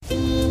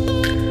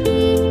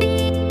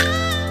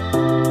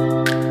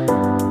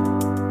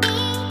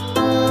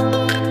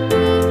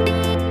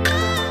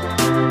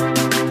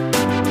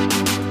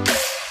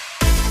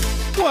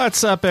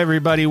What's up,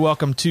 everybody?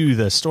 Welcome to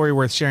the Story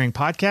Worth Sharing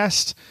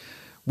podcast.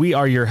 We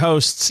are your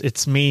hosts.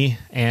 It's me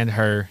and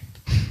her.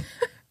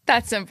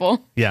 That's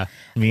simple. Yeah,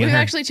 me and We've her.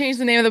 actually changed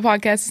the name of the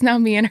podcast. It's now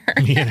me and her.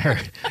 Me and her.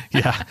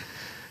 Yeah.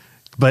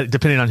 But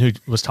depending on who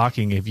was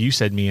talking, if you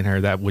said me and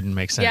her, that wouldn't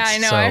make sense. Yeah, I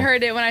know. So, I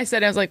heard it when I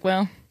said it. I was like,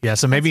 well. Yeah,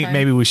 so maybe That's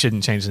fine. we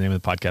shouldn't change the name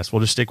of the podcast.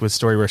 We'll just stick with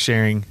Story Worth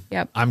Sharing.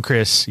 Yep. I'm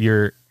Chris.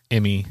 You're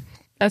Emmy.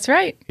 That's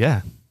right.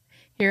 Yeah.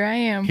 Here I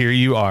am. Here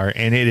you are.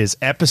 And it is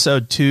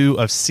episode 2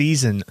 of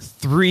season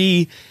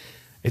 3.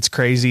 It's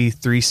crazy.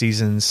 3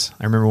 seasons.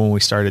 I remember when we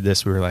started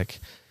this, we were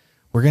like,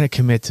 we're going to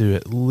commit to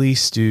at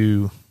least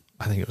do,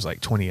 I think it was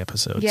like 20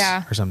 episodes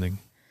or something.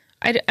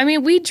 I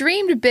mean, we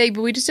dreamed big,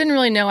 but we just didn't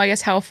really know, I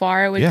guess, how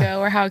far it would go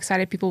or how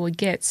excited people would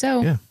get.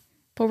 So,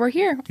 but we're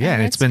here. Yeah,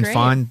 and it's been great.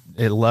 fun.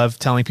 I love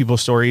telling people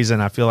stories,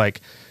 and I feel like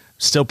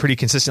still pretty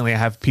consistently I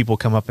have people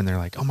come up and they're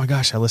like, oh my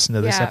gosh, I listened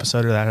to this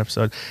episode or that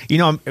episode. You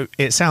know,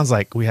 it sounds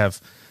like we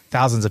have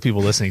thousands of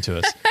people listening to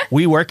us.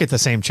 We work at the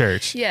same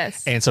church.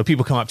 Yes. And so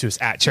people come up to us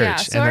at church. Yeah,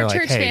 so and they're our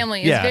like, church hey,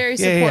 family is very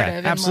supportive and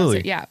loves absolutely.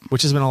 it, yeah.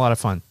 Which has been a lot of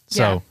fun.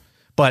 So, Yeah.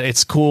 but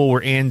it's cool. We're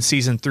in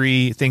season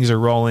 3. Things are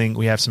rolling.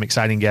 We have some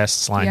exciting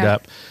guests lined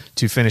up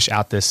to finish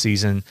out this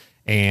season.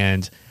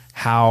 And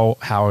how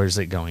is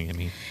it going,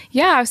 Emmy?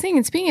 Yeah, I was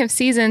thinking, speaking of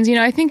seasons, you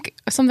know, I think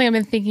something I've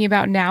been thinking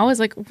about now is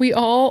like we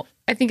all,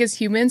 I think as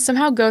humans,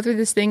 somehow go through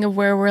this thing of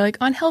where we're like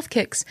on health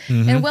kicks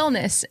and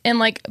wellness. And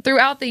like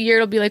throughout the year,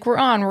 it'll be like we're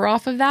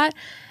off of that.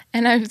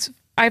 And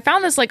I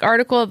found this like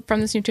article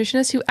from this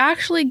nutritionist who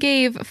actually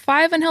gave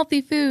 5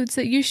 unhealthy foods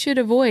that you should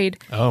avoid.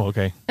 Oh,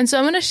 okay. And so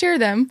I'm going to share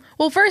them.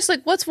 Well, first,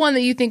 like what's one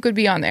that you think would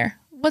be on there?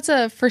 What's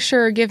a for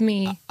sure give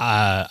me?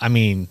 I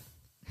mean,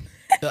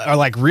 are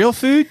like real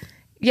food?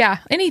 Yeah,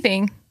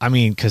 anything. I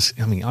mean,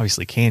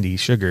 obviously candy,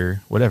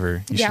 sugar,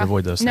 whatever. You should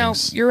avoid those No,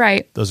 things. you're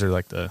right. Those are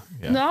like the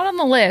Not on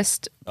the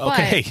list.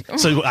 Okay, but-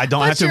 so I don't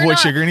but have to you're avoid not-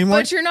 sugar anymore?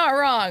 But you're not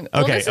wrong.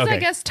 Well, Okay, this is, I okay.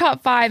 guess,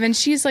 top 5. And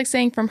she's like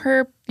saying from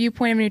her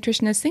viewpoint of a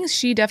nutritionist, things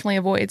she definitely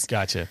avoids.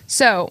 Gotcha.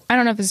 So I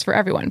don't know if this is for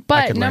everyone.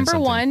 But could learn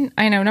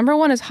something. number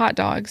one is hot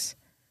dogs.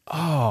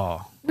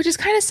 Oh, Which is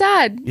kind of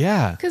sad.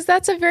 yeah. Because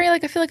that's a very,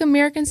 like, I feel like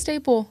American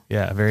staple.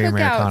 Yeah, very Cookouts.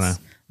 Americana.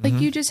 Like,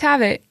 you just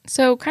have it.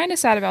 So kind of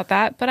sad about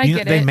that, but I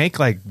get They it. make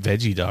like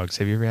veggie dogs.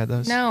 Have you ever had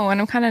those? No,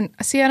 and I'm kind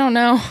of, see, I don't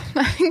know.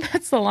 I think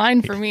that's the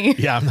line for me.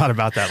 Yeah, I'm not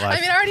about that life.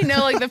 I mean, I already know,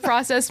 like, the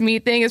processed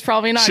meat thing is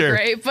probably not Sure,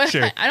 great, but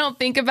sure. I don't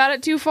think about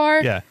it too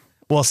far. Yeah.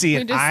 Well, see,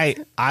 We just-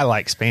 I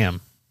like Spam.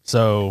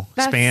 So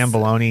That's- Spam,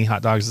 bologna,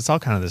 hot dogs, it's all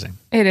kind of the same.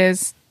 It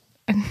is.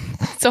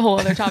 It's a whole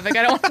other topic.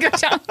 I don't want to go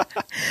down.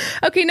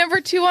 Okay, number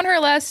 2 on her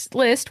list,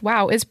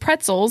 is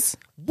pretzels.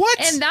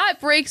 What? And that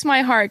breaks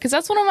my heart because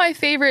that's one of my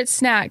favorite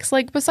snacks.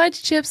 Like,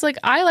 besides chips, like,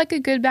 I like a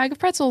good bag of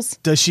pretzels.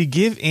 Does she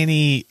give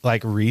any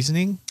like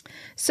reasoning?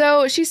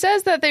 So she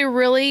says that they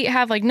really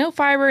have, like, no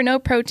fiber, no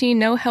protein,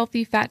 no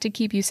healthy fat to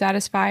keep you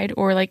satisfied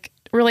or, like,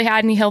 really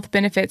had any health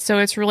benefits. So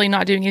it's really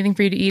not doing anything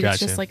for you to eat. Gotcha. It's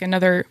just, like,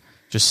 another...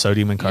 Just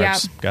sodium and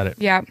carbs. Yeah. Got it.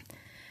 Yeah.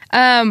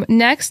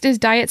 Next is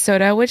diet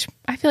soda, which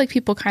I feel like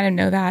people kind of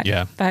know that.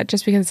 Yeah. That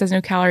just because it says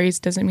no calories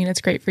doesn't mean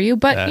it's great for you.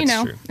 But you That's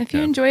know, true. if you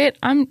Yeah. enjoy it,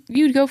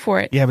 you'd go for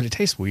it. Yeah, but it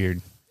tastes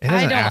weird. It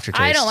has an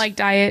aftertaste. I don't like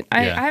diet.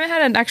 I haven't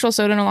had an actual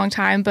soda in a long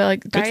time, but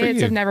like for diets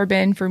you. have never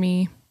been for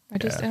me. I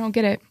don't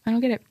get it. I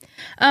don't get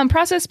it.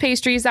 Processed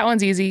pastries, that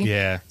one's easy.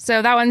 Yeah.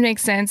 So that one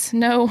makes sense.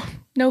 No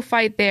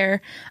fight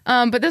there.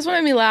 But this one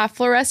made me laugh.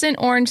 Fluorescent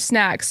orange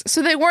snacks.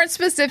 So they weren't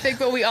specific,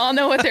 but we all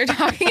know what they're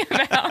talking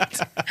about.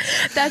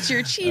 That's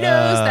your Cheetos.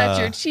 That's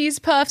your cheese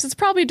puffs. It's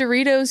probably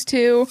Doritos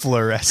too.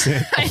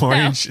 Fluorescent know.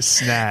 orange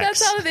snacks.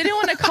 That's how they didn't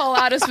want to call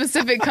out a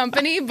specific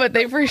company, but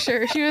they for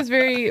sure. She was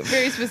very,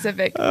 very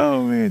specific.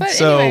 Oh man. But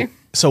so anyway.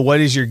 so what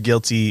is your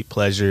guilty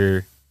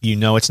pleasure? You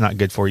know it's not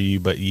good for you,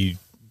 but you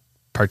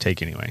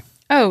partake anyway.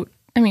 Oh,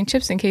 I mean,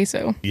 chips and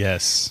queso.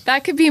 Yes.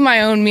 That could be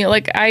my own meal.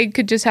 Like, I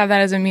could just have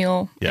that as a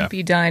meal Yeah. and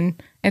be done.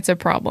 It's a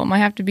problem. I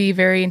have to be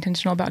very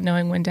intentional about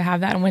knowing when to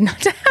have that and when not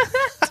to have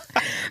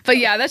that. But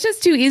yeah, that's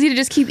just too easy to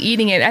just keep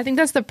eating it. I think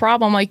that's the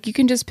problem. Like, you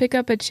can just pick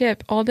up a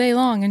chip all day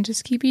long and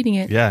just keep eating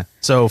it. Yeah.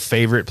 So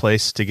favorite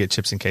place to get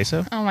chips and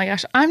queso? Oh my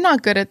gosh. I'm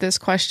not good at this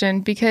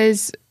question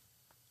because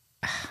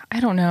I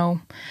don't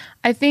know.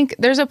 I think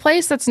there's a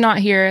place that's not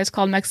here. It's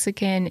called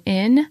Mexican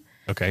Inn.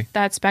 Okay.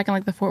 That's back in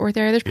like the Fort Worth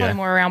area. There's probably Yeah.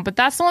 more around, but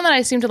that's the one that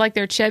I seem to like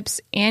their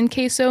chips and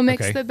queso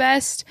mix Okay. the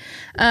best.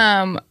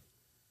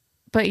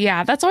 But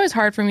yeah, that's always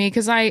hard for me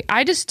because I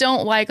just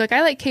don't like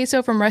I like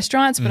queso from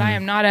restaurants, but I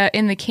am not a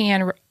in the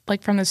can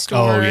like from the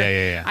store. Oh,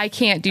 yeah. I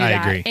can't do I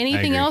that. agree. I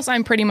Anything agree. else,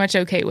 I'm pretty much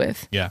okay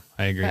with. Yeah,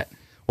 I agree. But-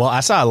 Well,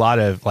 I saw a lot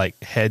of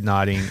like head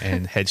nodding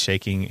and head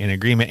shaking in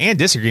agreement and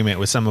disagreement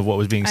with some of what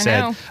was being I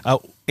said.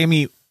 know.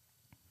 Emmy,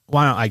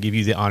 why don't I give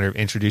you the honor of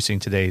introducing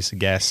today's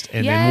guest,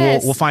 and then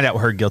Yes. we'll find out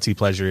what her guilty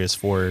pleasure is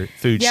for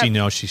food Yep. she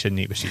knows she shouldn't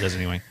eat, but she does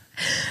anyway.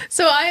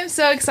 So I am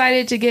so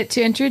excited to get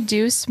to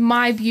introduce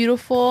my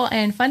beautiful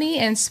and funny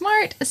and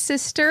smart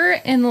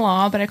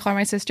sister-in-law, but I call her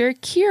my sister.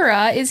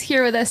 Kira is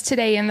here with us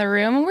today in the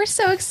room, and we're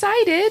so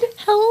excited.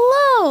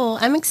 Hello.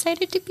 I'm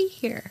excited to be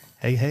here.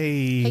 Hey.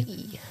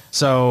 Hey.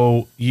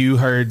 So you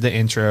heard the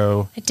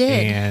intro. I did.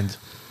 And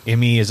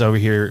Emmy is over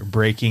here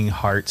breaking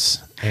hearts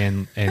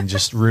and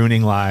just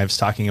ruining lives,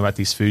 talking about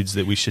these foods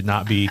that we should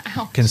not be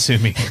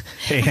consuming.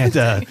 And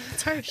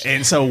It's harsh.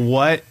 and so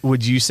what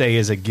would you say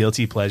is a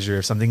guilty pleasure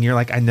of something you're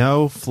like, I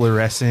know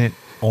fluorescent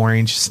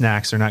orange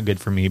snacks are not good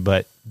for me,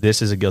 but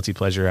this is a guilty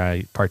pleasure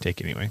I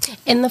partake anyway.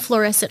 In the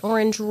fluorescent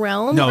orange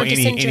realm? No, or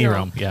just in any general?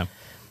 realm. Yeah.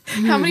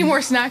 How many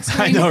more snacks can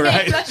we I know, name?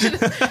 right?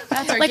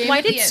 That's our Like, game why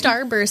at the did end.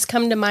 Starburst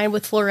come to mind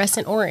with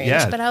fluorescent orange?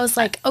 Yeah. But I was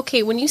like,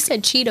 okay, when you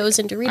said Cheetos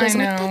and Doritos, I'm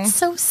like, know. that's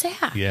so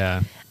sad.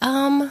 Yeah.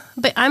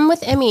 But I'm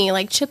with Emmy.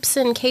 Like chips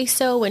and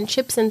queso and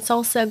chips and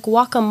salsa,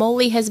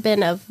 guacamole has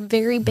been a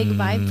very big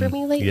vibe for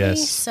me lately.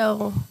 yes.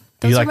 So You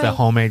those like are the my-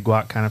 homemade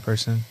guac kind of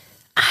person?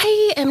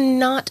 I am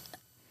not.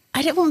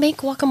 I didn't make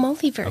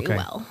guacamole very Okay.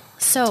 well.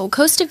 So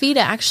Costa Vida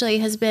actually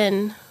has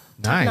been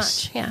top Nice.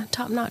 notch. Yeah,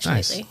 top notch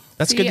Nice. lately.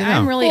 That's See, good to know.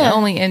 I'm really Yeah.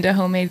 only into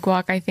homemade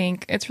guac, I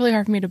think. It's really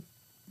hard for me to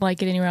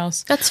like it anywhere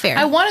else. That's fair.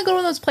 I want to go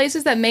to those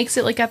places that makes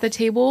it like at the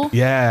table.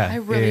 yeah. I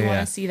really yeah, want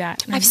yeah. to see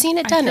that. I've seen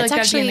it I done. feel It's like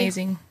actually that'd be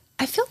amazing.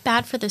 I feel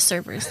bad for the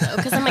servers though,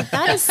 because I'm like,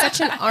 that is such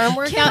an arm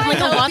workout, I like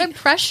a help lot you? of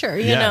pressure,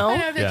 you Yeah. know. I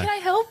know, Yeah. Can I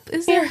help?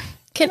 Is there?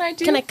 Can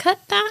I cut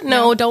that?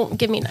 No, don't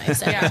give me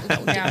knives. Yeah.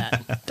 Don't do Yeah.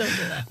 that. Don't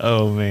do that.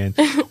 Oh man.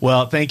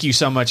 Well, thank you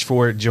so much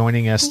for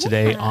joining us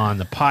today on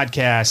the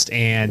podcast.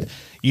 And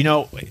you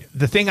know,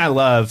 the thing I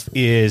love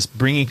is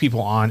bringing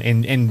people on,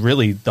 and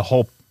really the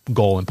whole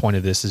goal and point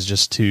of this is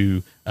just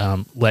to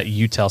let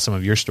you tell some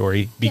of your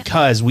story,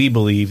 because we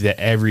believe that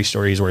every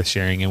story is worth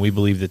sharing, and we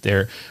believe that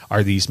there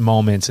are these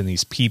moments and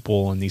these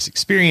people and these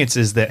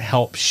experiences that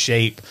help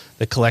shape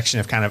the collection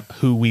of kind of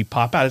who we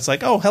pop out. It's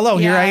like, oh, hello,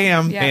 here Yeah. I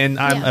am, Yeah. and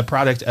I'm Yeah. a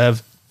product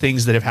of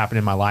things that have happened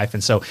in my life.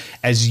 And so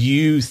as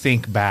you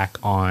think back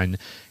on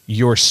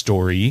your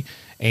story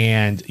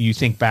and you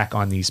think back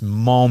on these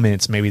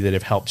moments maybe that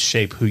have helped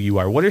shape who you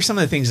are, what are some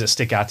of the things that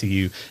stick out to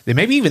you that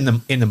maybe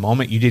even in the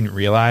moment you didn't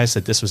realize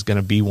that this was going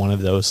to be one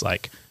of those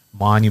like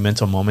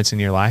monumental moments in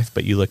your life,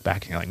 but you look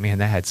back and you're like, man,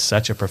 that had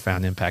such a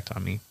profound impact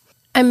on me.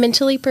 I'm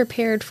mentally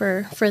prepared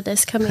for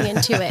this coming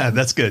into it.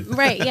 That's good.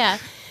 Right, yeah.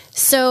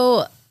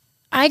 So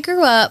I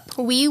grew up,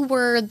 we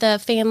were the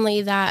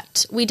family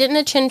that we didn't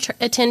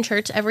attend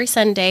church every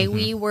Sunday.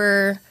 We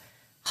were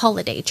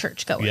holiday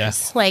churchgoers. Yeah.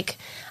 Like,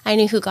 I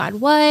knew who God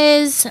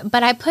was,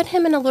 but I put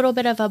him in a little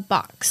bit of a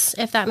box,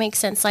 if that makes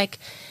sense. Like,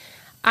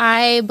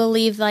 I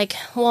believe, like,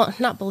 well,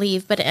 not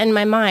believe, but in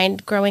my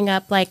mind growing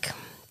up, like,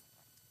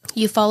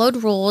 you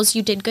followed rules,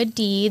 you did good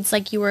deeds,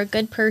 like, you were a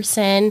good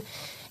person,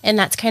 and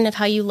that's kind of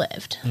how you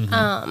lived.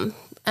 And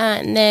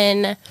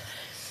then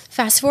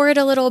fast forward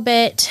a little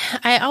bit,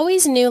 I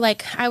always knew,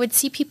 like, I would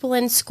see people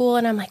in school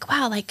and I'm like,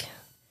 wow, like,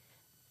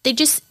 they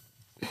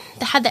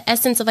had the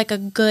essence of like a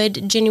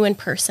good, genuine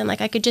person.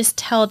 Like, I could just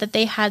tell that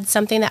they had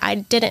something that I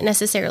didn't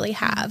necessarily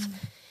have.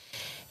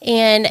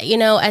 And, you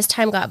know, as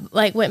time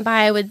went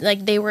by, I would,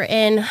 like, they were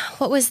in,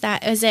 what was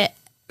that? Was it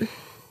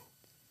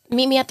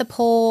Meet Me at the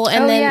Pole?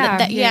 And Oh, then,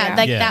 yeah.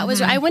 Yeah. Yeah. that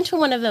was, I went to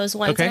one of those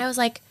ones Okay. and I was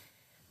like,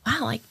 wow,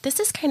 like, this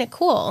is kind of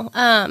cool.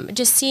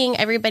 Just seeing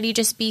everybody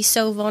just be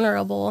so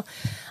vulnerable.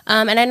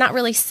 And I'd not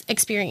really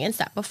experienced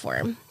that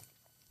before.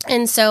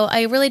 And so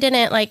I really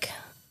didn't, like,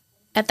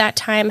 at that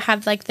time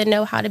have like the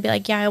know-how to be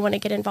like, yeah, I want to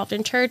get involved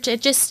in church. It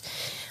just,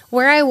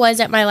 where I was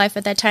at my life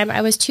at that time,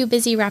 I was too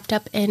busy wrapped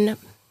up in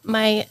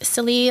my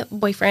silly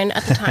boyfriend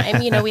at the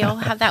time. You know, we all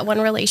have that one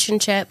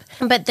relationship.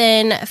 But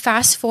then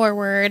fast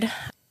forward,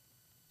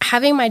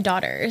 having my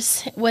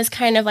daughters was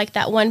kind of like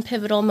that one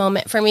pivotal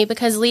moment for me,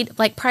 because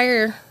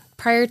prior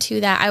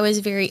to that, I was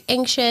very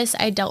anxious.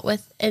 I dealt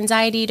with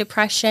anxiety,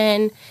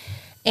 depression,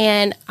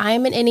 and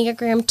I'm an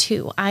Enneagram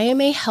 2. I am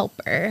a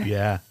helper.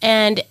 Yeah.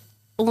 And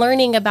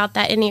learning about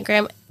that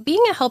Enneagram,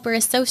 being a helper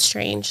is so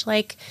strange.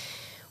 Like,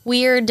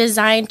 we are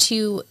designed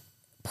to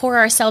pour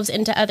ourselves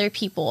into other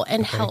people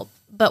and help,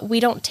 but we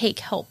don't take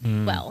help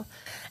well.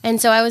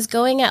 And so I was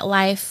going at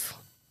life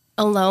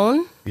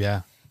alone,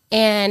 Yeah.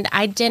 and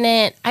I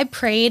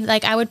prayed,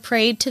 like, I would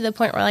pray to the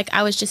point where, like,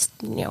 I was just,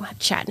 you know,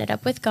 chatting it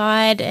up with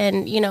God,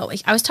 and, you know,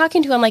 I was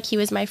talking to him like he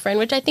was my friend,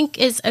 which I think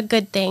is a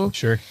good thing.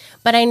 Sure.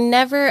 But I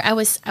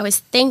was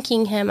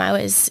thanking him. I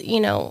was, you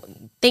know,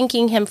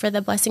 thanking him for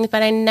the blessings,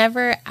 but I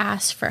never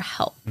asked for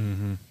help.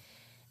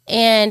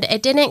 And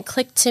it didn't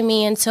click to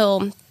me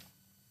until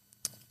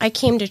I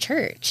came to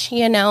church,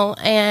 you know,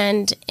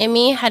 and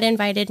Emmy had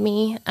invited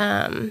me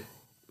on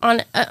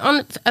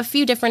a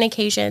few different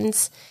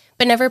occasions,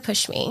 but never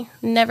pushed me.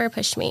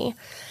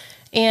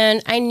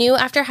 And I knew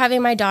after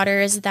having my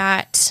daughters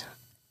that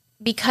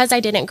because I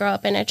didn't grow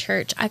up in a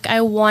church,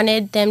 I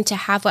wanted them to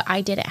have what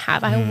I didn't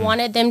have. I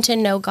wanted them to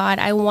know God.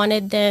 I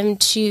wanted them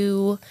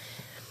to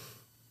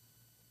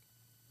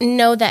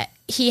know that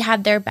he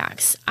had their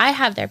backs. I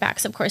have their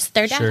backs, of course.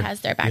 Their dad Sure. has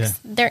their backs.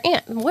 Yeah. Their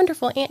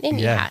wonderful Aunt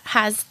Emmy Yeah.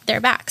 has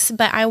their backs.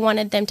 But I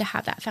wanted them to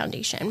have that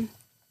foundation.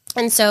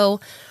 And so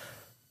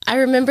I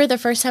remember the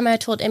first time I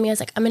told Emmy, I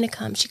was like, I'm going to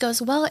come. She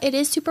goes, well, it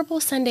is Super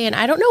Bowl Sunday. And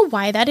I don't know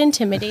why that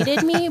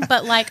intimidated me,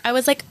 but like, I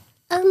was like,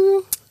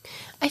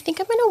 I think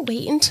I'm going to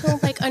wait until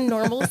like a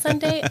normal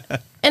Sunday.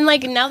 And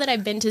like now that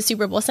I've been to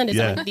Super Bowl Sundays,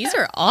 I'm like, these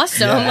are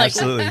awesome. Yeah, like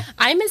absolutely.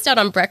 I missed out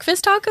on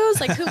breakfast tacos.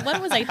 Like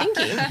what was I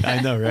thinking? I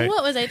know, right?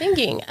 What was I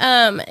thinking?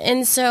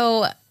 And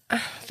so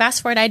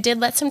fast forward, I did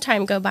let some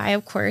time go by,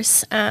 of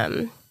course.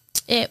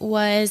 It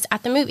was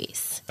at the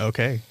movies.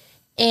 Okay.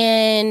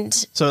 And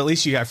so at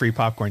least you got free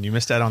popcorn. You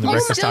missed out on the You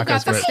breakfast still tacos.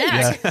 got the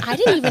But snack. I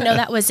didn't even know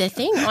that was a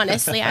thing,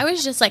 honestly. I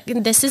was just like,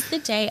 this is the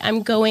day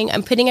I'm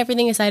putting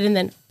everything aside and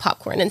then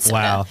popcorn and soda.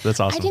 Wow, that's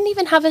awesome. I didn't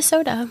even have a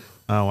soda.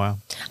 Oh, wow.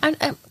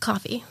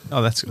 Coffee.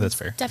 Oh, that's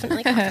fair.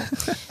 Definitely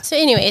coffee. So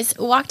anyways,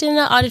 walked in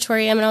the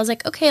auditorium and I was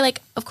like, okay,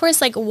 like, of course,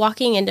 like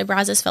walking into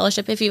Brazos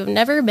Fellowship, if you've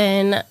never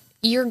been,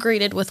 you're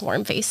greeted with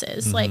warm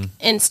faces, like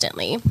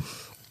instantly.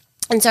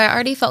 And so I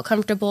already felt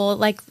comfortable.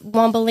 Like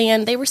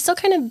Wombaland, they were still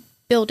kind of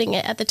building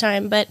it at the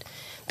time, but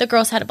the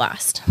girls had a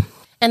blast.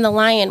 And The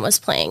Lion was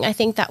playing. I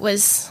think that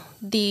was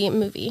the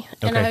movie.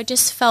 And Okay. I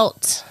just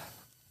felt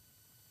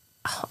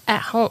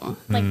at home.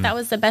 Like that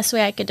was the best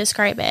way I could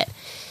describe it.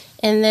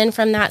 And then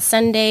from that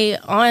Sunday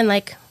on,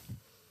 like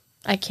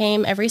I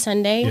came every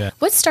Sunday. Yeah.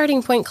 What's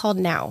Starting Point called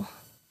now?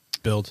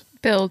 Build.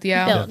 Build,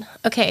 yeah. Build.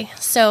 Okay.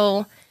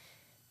 So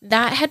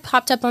that had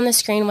popped up on the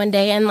screen one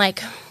day and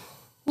like,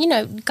 you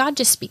know, God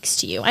just speaks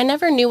to you. I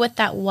never knew what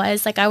that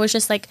was. Like I was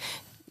just like,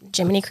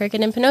 Jiminy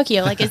Cricket and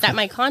Pinocchio. Like, is that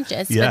my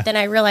conscience? Yeah. But then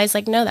I realized,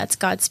 like, no, that's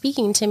God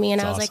speaking to me. And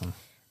That's I was awesome. like,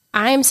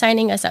 I'm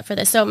signing us up for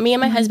this. So me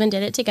and my husband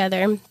did it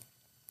together.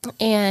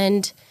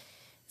 And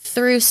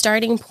through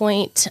Starting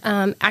Point,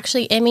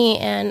 actually, Emmy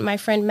and my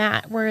friend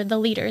Matt were the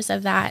leaders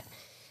of that.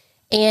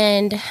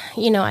 And,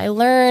 you know, I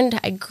learned,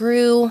 I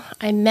grew,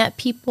 I met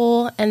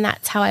people, and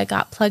that's how I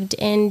got plugged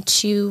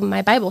into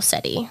my Bible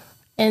study.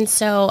 And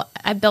so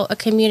I built a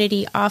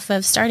community off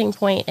of Starting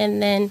Point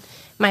and then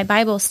my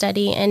Bible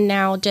study, and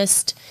now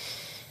just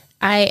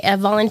I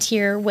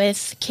volunteer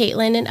with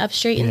Caitlin in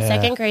Upstreet in Yeah.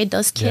 second grade.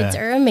 Those kids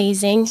Yeah. are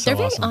amazing. So they're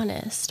very awesome.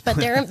 honest, but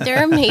they're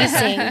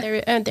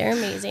amazing. They're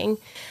amazing.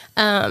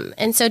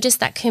 And so just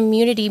that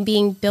community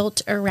being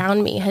built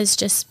around me has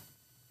just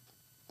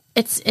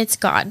it's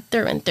God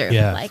through and through.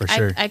 Yeah, like for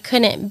sure. I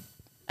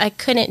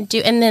couldn't do.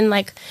 And then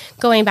like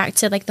going back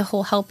to like the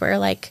whole helper,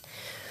 like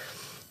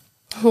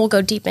we'll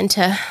go deep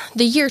into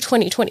the year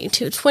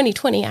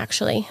 2020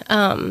 actually.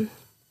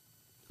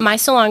 My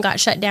salon got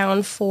shut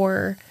down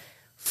for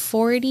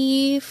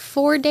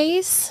 44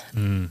 days.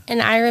 And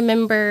I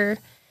remember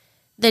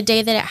the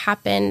day that it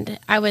happened,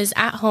 I was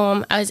at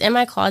home, I was in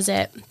my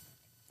closet.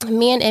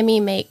 Me and Emmy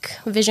make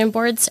vision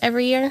boards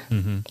every year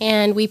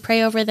and we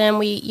pray over them.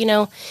 We, you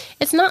know,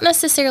 it's not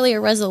necessarily a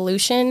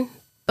resolution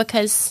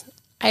because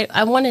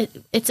I want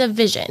to, it's a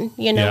vision,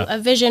 you know, Yeah. a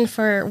vision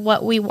for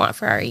what we want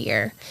for our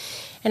year.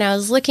 And I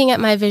was looking at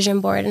my vision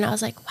board and I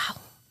was like, wow,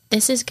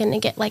 this is going to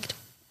get like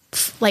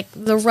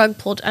the rug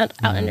pulled out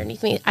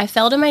underneath me. I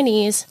fell to my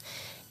knees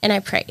and I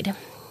prayed.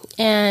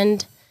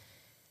 And,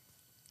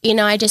 you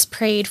know, I just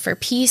prayed for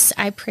peace.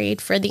 I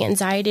prayed for the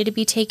anxiety to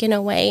be taken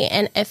away.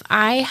 And if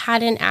I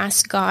hadn't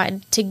asked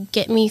God to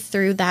get me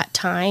through that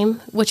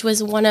time, which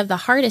was one of the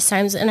hardest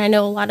times, and I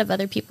know a lot of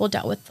other people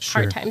dealt with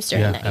Sure. hard times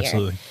during Yeah, that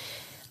absolutely. year,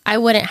 I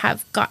wouldn't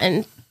have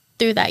gotten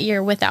through that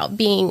year without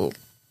being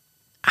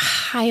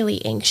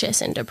highly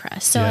anxious and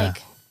depressed. So Yeah.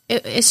 like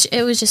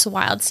it was just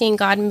wild seeing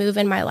God move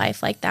in my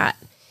life like that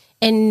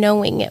and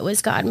knowing it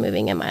was God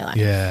moving in my life.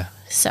 Yeah.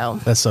 So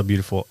That's so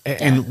beautiful.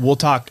 And we'll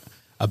talk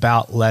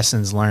about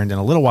lessons learned in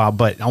a little while,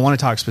 but I want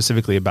to talk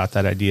specifically about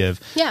that idea of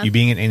Yeah. you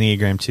being an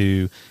Enneagram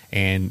 2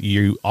 and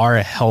you are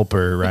a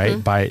helper,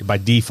 right? By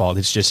default,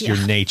 it's just your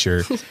Yeah.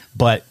 nature.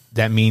 But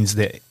that means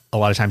that a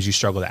lot of times you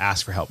struggle to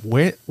ask for help.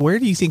 Where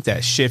do you think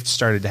that shift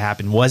started to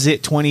happen? Was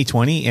it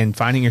 2020 and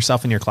finding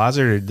yourself in your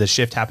closet, or did the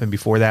shift happen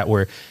before that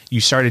where you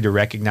started to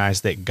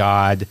recognize that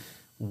God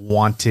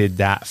wanted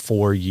that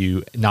for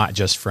you, not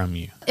just from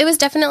you? it was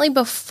definitely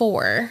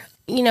before,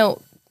 you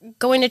know,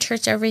 going to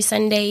church every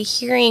Sunday,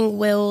 hearing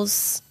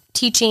Will's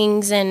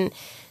teachings and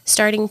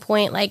Starting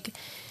Point, like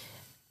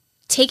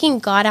taking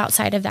God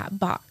outside of that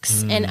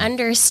box and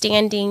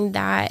understanding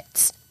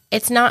that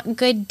it's not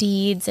good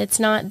deeds, it's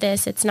not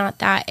this, it's not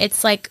that.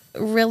 It's like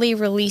really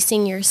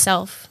releasing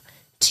yourself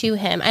to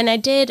Him. And I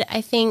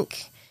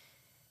think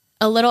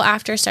a little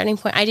after Starting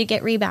Point, I did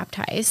get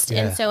rebaptized.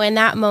 Yeah. And so in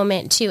that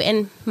moment too,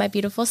 and my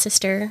beautiful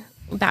sister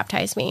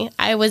baptized me.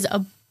 I was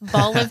a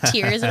ball of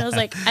tears and I was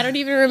like, I don't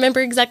even remember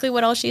exactly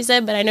what all she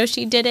said, but I know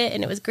she did it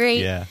and it was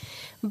great. Yeah.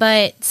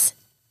 But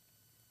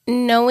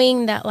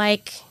knowing that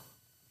like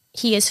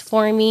He is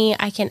for me,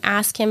 I can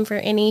ask Him for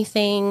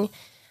anything.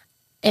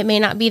 It may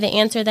not be the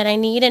answer that I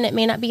need and it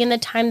may not be in the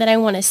time that I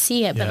want to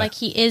see it, but Yeah. like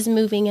He is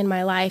moving in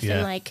my life Yeah.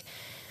 and like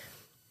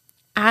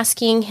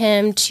asking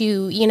Him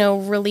to, you know,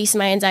 release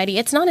my anxiety.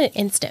 It's not an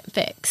instant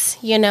fix,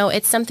 you know,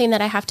 it's something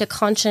that I have to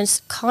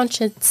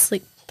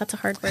consciously, that's a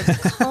hard word,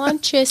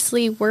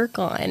 consciously work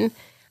on.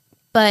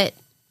 But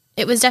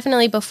it was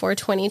definitely before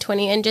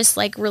 2020 and just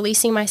like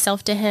releasing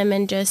myself to Him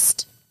and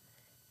just,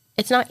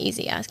 it's not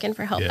easy asking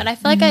for help, Yeah. but I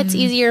feel like it's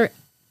easier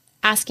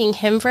asking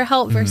Him for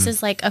help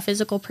versus like a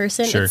physical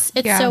person. Sure. It's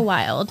Yeah. so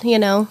wild, you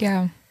know?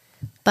 Yeah.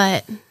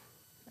 But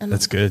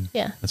That's good.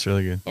 Yeah. That's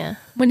really good. yeah.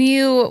 When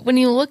you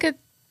look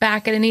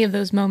back at any of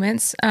those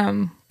moments,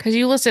 because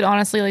you listed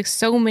honestly like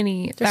so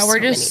many that were so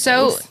just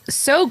many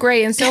so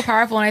great and so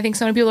powerful, and I think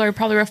so many people are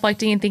probably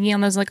reflecting and thinking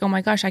on those like, oh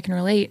my gosh, I can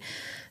relate.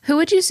 Who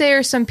would you say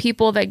are some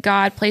people that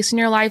God placed in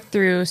your life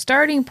through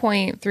Starting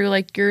Point, through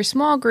like your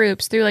small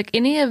groups, through like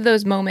any of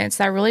those moments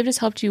that really just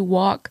helped you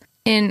walk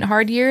in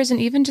hard years and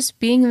even just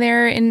being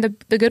there in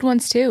the good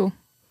ones too?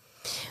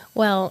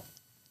 Well,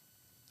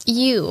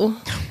 you.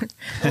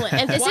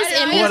 And this Why is did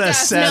I Emmy. What a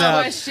ask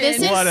setup. this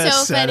This is What a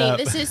so funny. setup.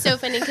 This is so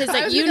funny because I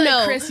like was you gonna be know,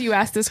 like, Chris, you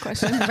asked this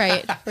question.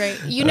 right.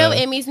 You know,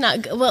 Amy's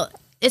not good. Well,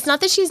 it's not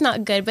that she's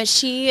not good, but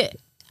she's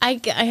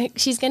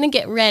gonna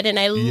get red, and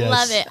I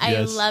love it. I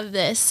yes. love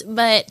this,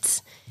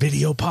 but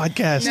Video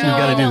podcast. No. We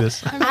got to do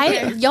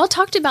this. y'all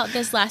talked about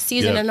this last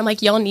season, Yeah. and I'm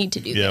like, y'all need to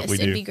do Yeah, this. we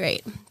It'd do. be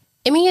great.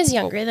 Emmy is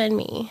younger than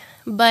me,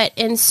 but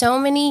in so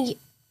many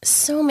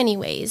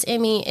ways,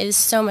 Emmy is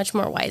so much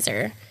more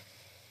wiser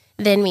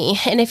than me.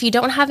 And if you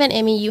don't have an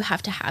Emmy, you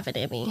have to have an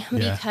Emmy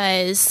Yeah.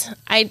 because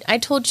I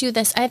told you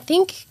this. I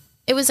think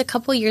it was a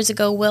couple years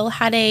ago. Will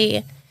had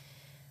a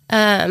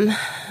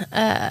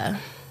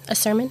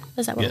sermon.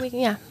 Is that what Yeah. we?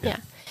 Yeah.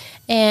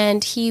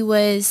 And he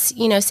was,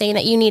 saying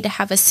that you need to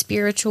have a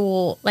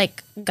spiritual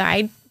like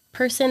guide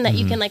person that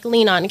you can like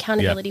lean on,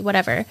 accountability,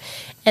 whatever.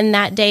 And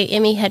that day,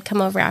 Emmy had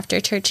come over after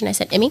church, and I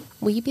said, "Emmy,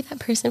 will you be that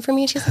person for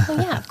me?" And she's like, "Oh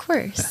yeah, of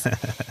course."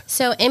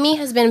 So Emmy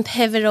has been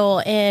pivotal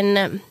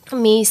in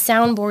me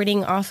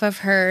soundboarding off of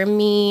her,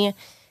 me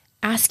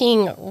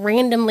asking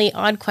randomly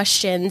odd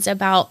questions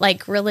about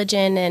like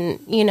religion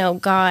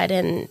and God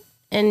and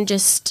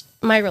just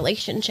my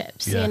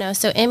relationships. Yeah.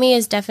 So Emmy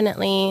is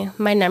definitely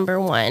my number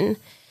one.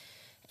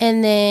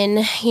 And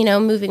then,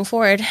 moving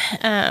forward,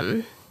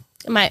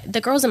 the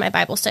girls in my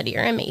Bible study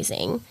are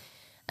amazing.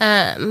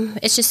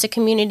 It's just a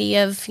community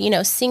of,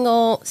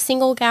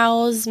 single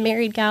gals,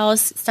 married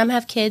gals. Some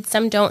have kids,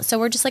 some don't. So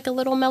we're just like a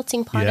little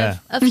melting pot Yeah.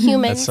 of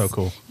humans That's so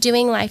cool.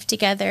 doing life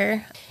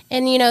together.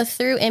 And,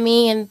 through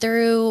Emmy and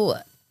through,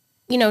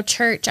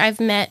 church, I've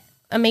met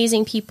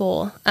amazing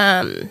people.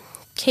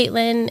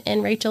 Caitlin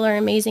and Rachel are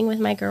amazing with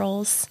my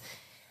girls.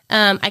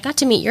 I got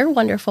to meet your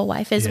wonderful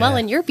wife as well, Yeah.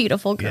 and your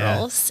beautiful Yeah.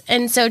 girls.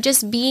 And so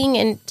just being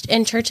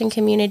in church and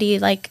community,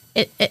 like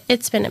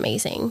it's been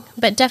amazing.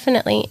 But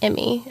definitely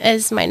Emmy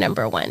is my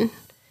number one.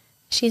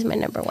 She's my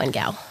number one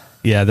gal.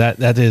 Yeah,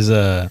 that is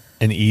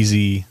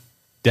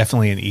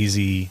definitely an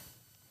easy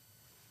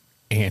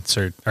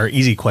answer or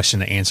easy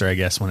question to answer, I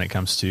guess, when it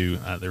comes to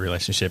the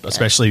relationship,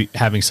 especially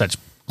having such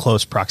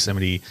close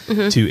proximity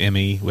to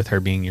Emmy with her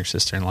being your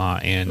sister-in-law,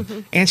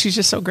 and she's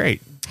just so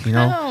great.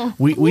 Oh,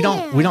 we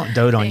don't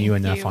dote on you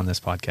Thank enough you. on this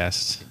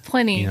podcast.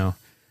 Plenty.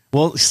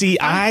 Well, see,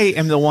 I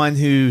am the one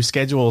who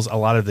schedules a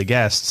lot of the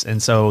guests,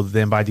 and so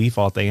then by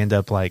default they end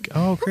up like,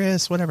 "Oh,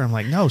 Chris, whatever." I'm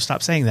like, "No,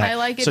 stop saying that." I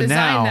like it so designed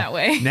now, that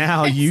way.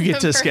 Now you It's get the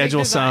to perfect schedule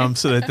design. some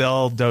so that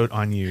they'll dote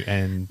on you,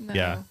 and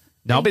yeah,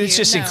 no, Thank but it's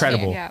you. just No,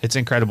 incredible. yeah. It's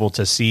incredible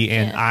to see,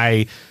 and Yeah.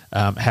 I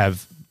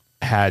have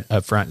had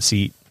a front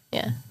seat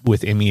Yeah.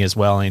 with Emmy as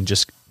well, and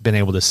just been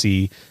able to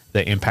see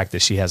the impact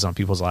that she has on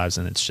people's lives,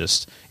 and it's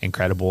just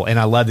incredible. And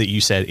I love that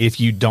you said if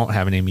you don't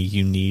have an Emmy,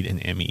 you need an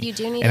Emmy. You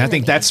do need and I an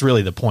think Emmy. that's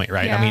really the point,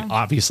 right? I Yeah. mean,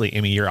 obviously,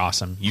 Emmy, you're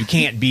awesome. You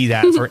can't be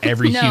that for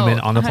every No,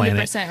 human on the planet,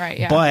 100% right,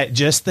 yeah. But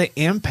just the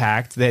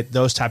impact that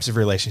those types of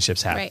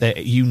relationships have, Right.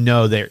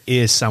 that there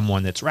is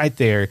someone that's right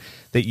there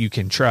that you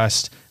can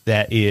trust,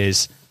 that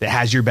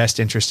has your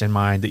best interest in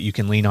mind, that you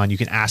can lean on, you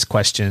can ask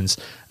questions.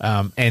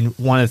 And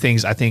one of the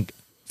things I think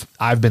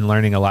I've been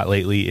learning a lot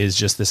lately is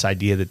just this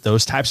idea that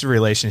those types of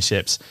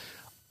relationships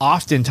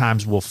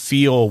oftentimes will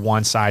feel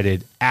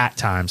one-sided at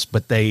times,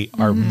 but they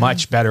are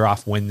much better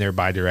off when they're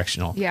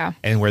bi-directional, Yeah.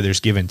 and where there's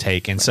give and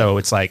take. And so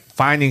it's like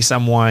finding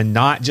someone,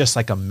 not just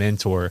like a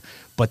mentor,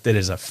 but that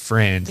is a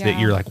friend that Yeah.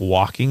 you're like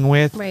walking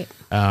with, Right.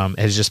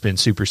 has just been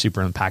super,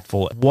 super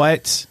impactful.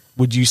 What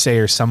would you say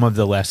are some of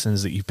the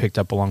lessons that you picked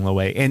up along the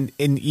way? And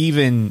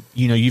even,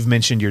 you've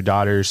mentioned your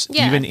daughters,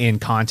 Yeah. even in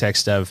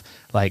context of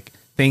like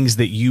things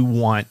that you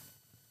want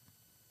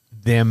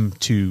them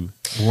to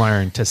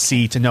learn, to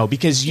see, to know,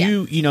 because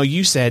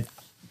you said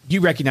you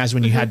recognized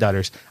when you had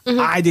daughters,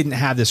 I didn't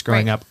have this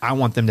growing Right. up. I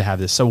want them to have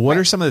this. So what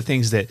are some of the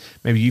things that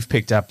maybe you've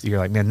picked up that you're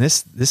like, man,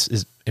 this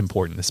is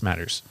important. This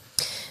matters.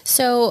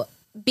 So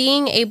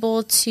being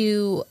able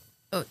to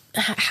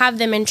have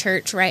them in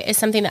church, right, is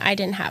something that I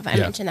didn't have. I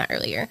Yeah. mentioned that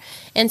earlier.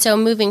 And so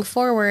moving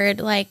forward,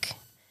 like,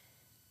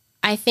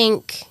 I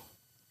think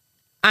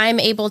I'm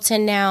able to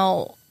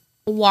now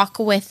walk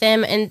with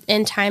them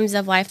in times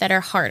of life that are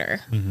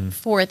harder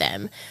for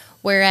them.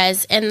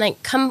 Whereas, and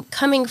like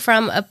coming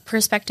from a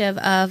perspective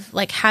of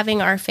like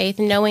having our faith,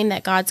 knowing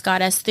that God's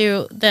got us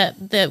through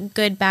the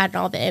good, bad, and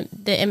all the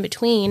in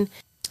between,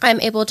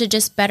 I'm able to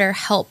just better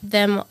help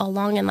them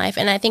along in life.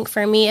 And I think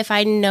for me, if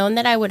I'd known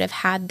that I would have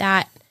had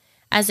that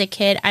as a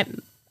kid,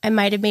 I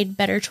might have made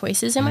better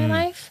choices in my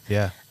life.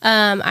 Yeah.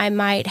 I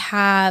might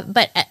have,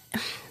 but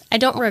I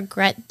don't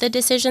regret the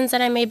decisions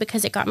that I made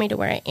because it got me to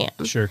where I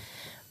am. Sure.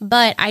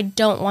 But I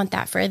don't want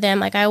that for them.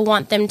 Like, I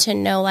want them to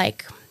know,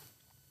 like,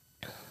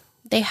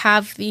 they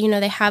have,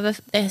 they have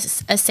a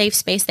safe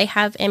space. They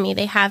have Emmy,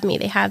 they have me,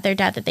 they have their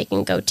dad that they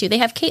can go to. They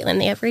have Caitlin,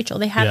 they have Rachel,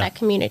 they have that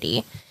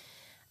community.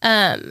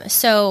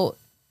 So,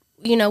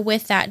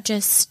 with that,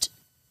 just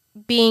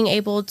being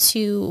able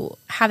to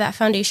have that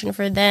foundation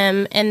for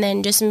them, and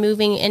then just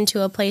moving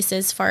into a place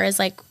as far as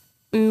like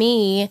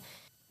me,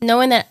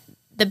 knowing that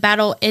the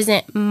battle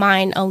isn't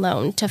mine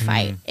alone to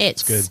fight.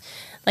 It's good.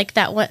 Like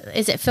that. What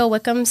is it? Phil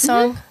Wickham's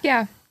song?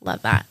 Yeah.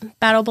 Love that.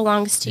 Battle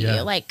belongs to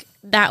you. Like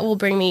that will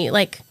bring me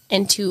like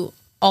into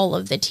all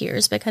of the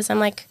tears, because I'm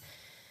like,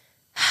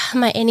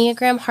 my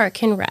Enneagram heart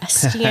can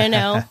rest,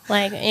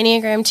 like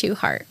Enneagram 2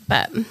 heart.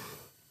 But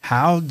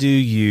how do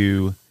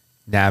you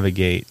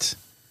navigate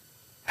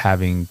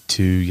having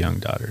 2 young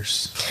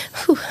daughters?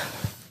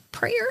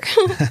 prayer.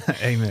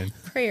 Amen.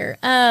 Prayer.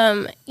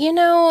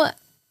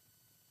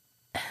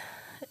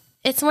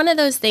 It's one of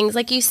those things,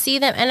 like you see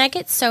them and I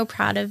get so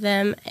proud of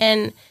them,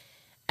 and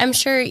I'm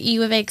sure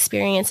you have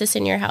experienced this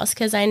in your house,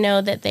 because I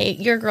know that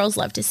your girls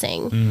love to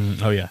sing.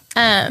 Oh yeah.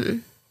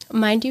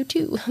 Mine do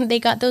too. They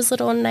got those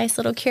nice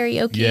little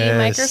karaoke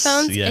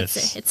microphones.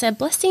 Yes. It's a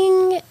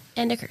blessing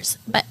and a curse,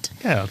 but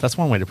Yeah, that's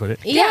one way to put it.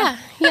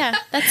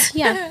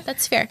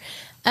 that's fair.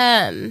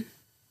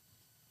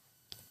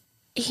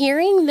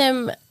 Hearing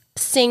them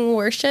sing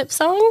worship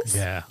songs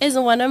is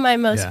one of my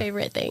most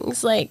favorite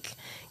things. Like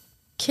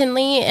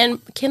Kinley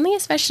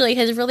especially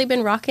has really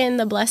been rocking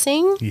the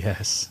blessing.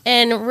 Yes.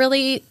 And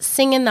really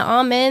singing the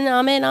amen,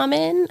 amen,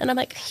 amen. And I'm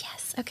like,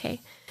 yes,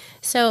 okay.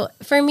 So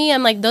for me,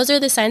 I'm like, those are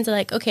the signs of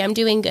like, okay, I'm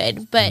doing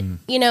good. But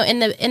in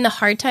the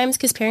hard times,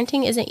 because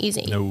parenting isn't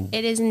easy. No.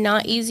 It is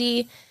not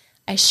easy.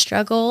 I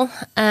struggle.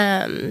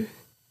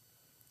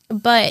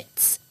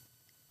 But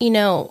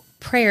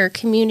prayer,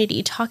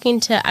 community,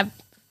 I'm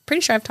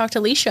pretty sure I've talked to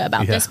Alicia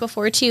about this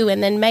before too.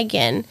 And then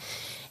Megan,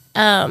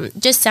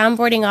 just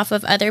soundboarding off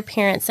of other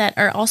parents that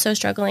are also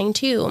struggling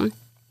too.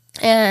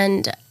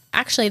 And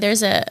actually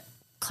there's a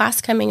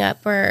class coming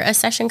up, or a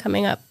session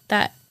coming up,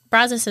 that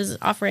Brazos is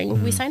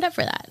offering. We signed up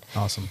for that.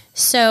 Awesome.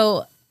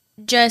 So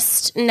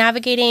just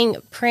navigating,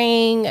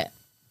 praying,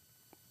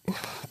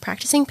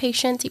 practicing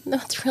patience, even though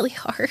it's really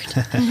hard.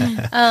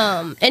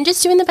 And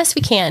just doing the best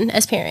we can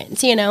as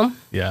parents,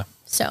 Yeah.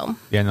 So.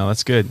 Yeah, no,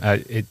 that's good.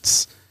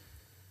 It's,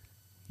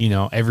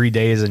 every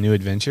day is a new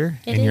adventure.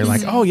 You're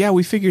like, oh yeah,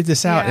 we figured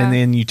this out. Yeah. And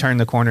then you turn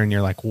the corner and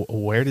you're like,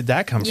 where did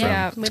that come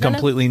from? It's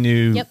completely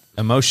new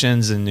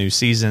emotions and new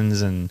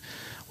seasons and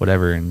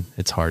whatever. And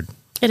it's hard.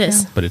 It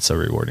is. But it's so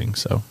rewarding.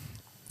 So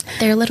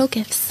they're little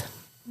gifts.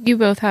 You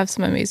both have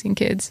some amazing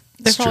kids.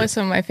 They're probably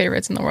some of my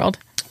favorites in the world.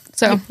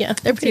 So yeah,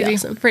 they're pretty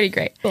awesome. Pretty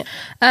great.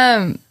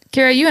 Yeah.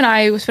 Kara, you and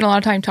I spent a lot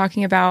of time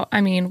talking about,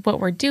 what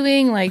we're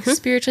doing, like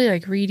spiritually,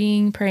 like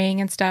reading,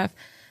 praying and stuff.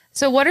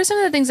 So what are some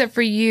of the things that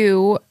for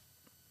you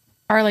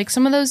are like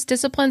some of those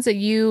disciplines that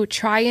you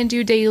try and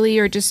do daily,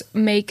 or just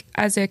make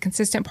as a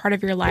consistent part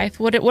of your life?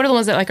 What are the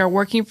ones that like are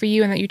working for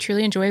you and that you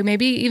truly enjoy?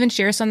 Maybe even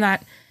share some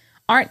that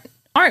aren't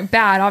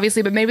bad,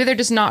 obviously, but maybe they're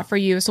just not for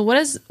you. So what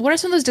are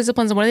some of those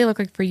disciplines, and what do they look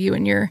like for you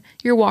in your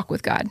walk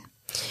with God?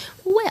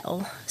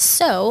 Well,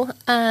 so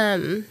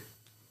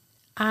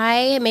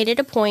I made it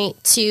a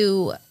point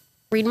to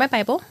read my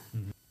Bible.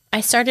 Mm-hmm.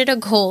 I started a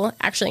goal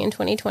actually in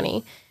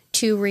 2020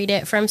 to read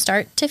it from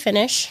start to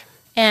finish.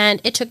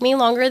 And it took me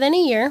longer than a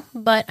year,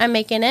 but I'm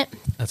making it.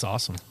 that's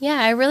awesome. Yeah,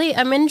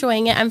 I'm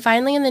enjoying it. I'm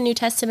finally in the New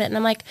Testament, and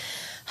I'm like,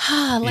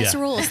 less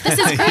rules. This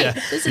is great.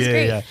 This is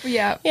great.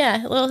 Yeah.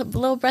 Yeah, a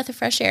little breath of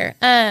fresh air.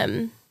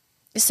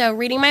 So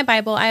reading my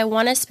Bible, I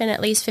want to spend at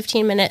least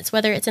 15 minutes,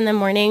 whether it's in the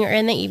morning or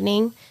in the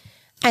evening.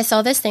 I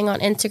saw this thing on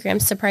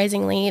Instagram,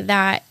 surprisingly,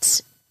 that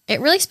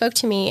it really spoke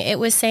to me. It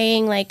was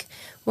saying, like,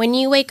 when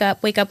you wake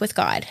up with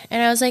God.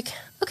 And I was like,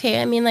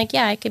 okay,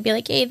 I could be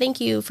like, hey, thank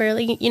you for,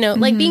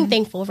 like being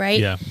thankful, right?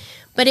 Yeah.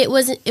 But it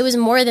was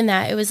more than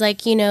that. It was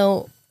like,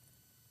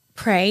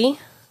 pray,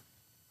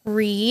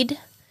 read,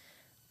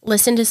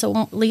 listen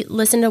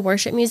to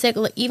worship music,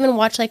 even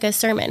watch like a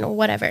sermon or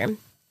whatever.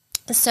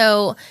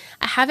 So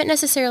I haven't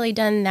necessarily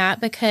done that,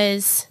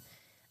 because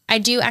I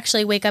do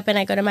actually wake up and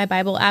I go to my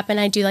Bible app and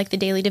I do like the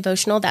daily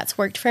devotional. That's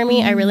worked for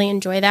me. I really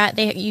enjoy that.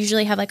 They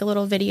usually have like a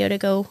little video to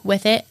go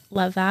with it.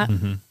 Love that.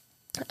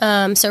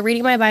 So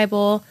reading my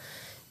Bible,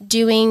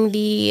 doing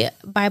the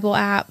Bible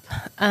app.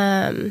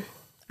 I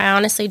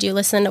honestly do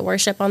listen to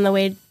worship on the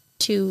way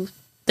to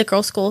the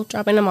girls' school,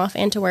 dropping them off,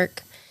 and to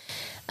work.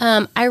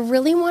 I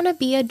really want to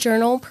be a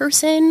journal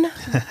person,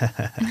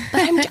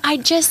 but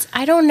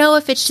I don't know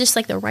if it's just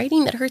like the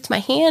writing that hurts my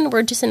hand.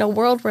 We're just in a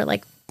world where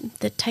like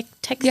the tech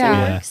thing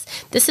works.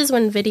 This is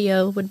when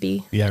video would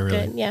be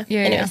good. Yeah.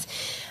 Anyways,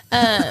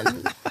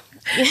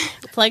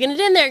 plugging it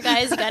in there,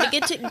 guys. You got to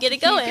get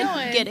it going.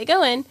 Get it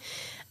going.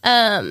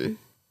 And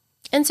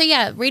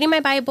so reading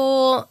my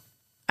Bible,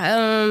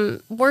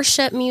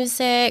 worship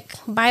music,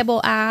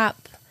 Bible app.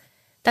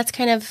 That's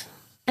kind of.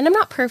 And I'm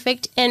not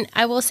perfect. And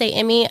I will say,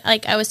 Emmy,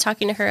 like I was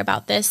talking to her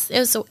about this.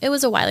 It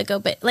was a while ago,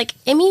 but like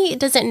Emmy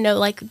doesn't know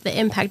like the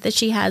impact that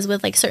she has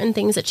with like certain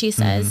things that she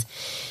says.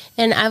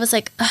 And I was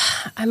like,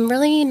 I'm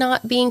really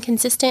not being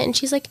consistent. And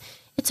she's like,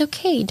 it's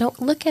okay.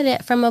 Don't look at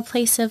it from a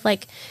place of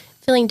like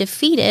feeling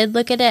defeated.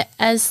 Look at it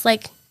as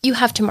like, you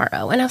have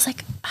tomorrow. And I was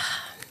like,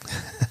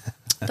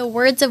 the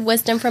words of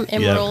wisdom from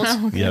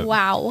Emerald. Yep.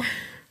 Wow.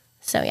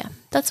 So yeah,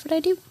 that's what I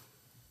do.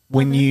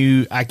 When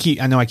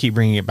I know I keep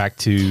bringing it back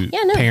to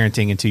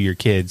parenting and to your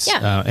kids,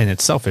 and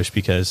it's selfish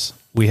because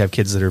we have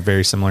kids that are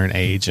very similar in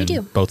age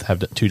and both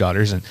have 2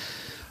 daughters. And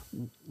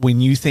when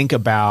you think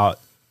about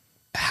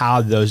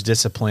how those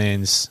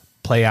disciplines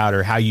play out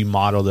or how you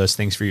model those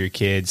things for your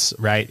kids,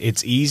 right?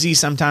 It's easy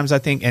sometimes, I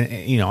think, and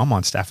you know, I'm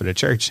on staff at a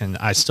church and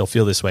I still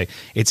feel this way.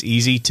 It's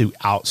easy to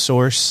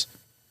outsource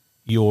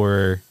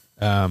your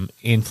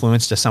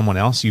influence to someone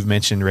else. You've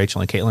mentioned Rachel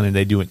and Caitlin, and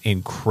they do an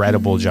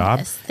incredible job.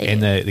 Yes,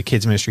 and the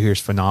kids ministry here is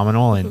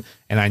phenomenal. And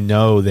I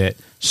know that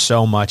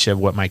so much of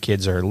what my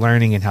kids are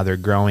learning and how they're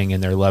growing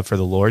in their love for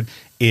the Lord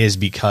is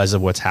because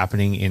of what's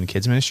happening in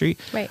kids ministry.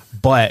 Right.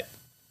 But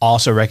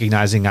also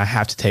recognizing I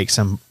have to take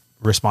some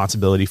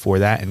responsibility for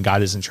that, and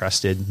God has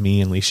entrusted me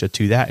and Leisha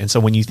to that. And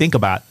so when you think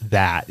about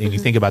that and you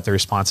think about the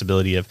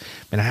responsibility of,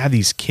 man, I have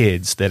these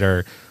kids that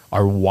are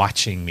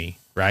watching me,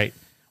 right?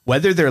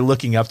 Whether they're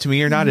looking up to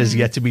me or not is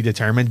yet to be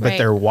determined, but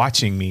they're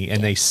watching me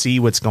and they see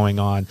what's going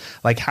on.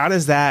 Like, how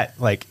does that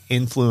like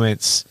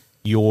influence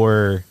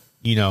your,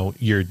 you know,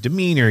 your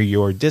demeanor,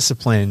 your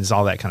disciplines,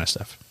 all that kind of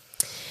stuff?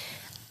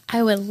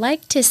 I would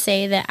like to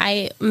say that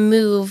I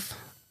move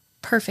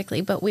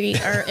perfectly, but we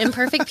are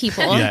imperfect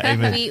people. Yeah,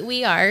 amen.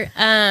 We are.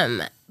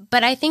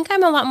 But I think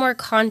I'm a lot more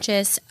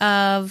conscious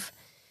of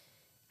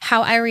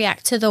how I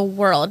react to the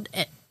world.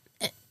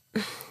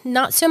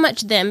 Not so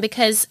much them,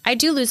 because I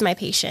do lose my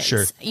patience.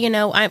 Sure. You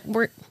know,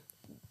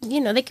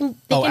 they can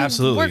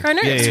absolutely work our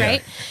nerves,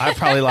 right? I've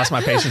probably lost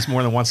my patience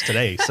more than once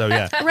today. So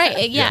yeah.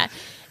 Right. Yeah.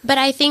 But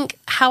I think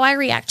how I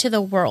react to the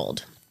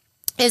world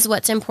is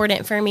what's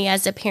important for me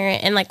as a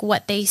parent, and like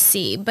what they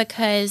see,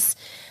 because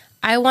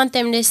I want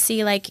them to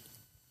see like,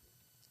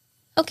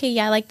 okay,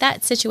 yeah, like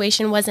that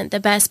situation wasn't the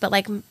best, but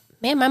like,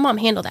 man, my mom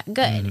handled that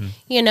good.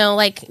 You know,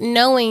 like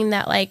knowing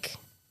that like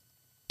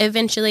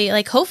eventually,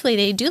 like hopefully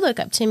they do look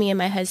up to me and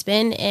my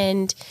husband,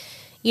 and,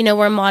 you know,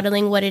 we're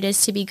modeling what it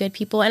is to be good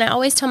people. And I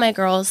always tell my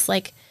girls,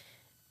 like,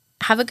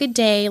 have a good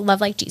day,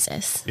 love like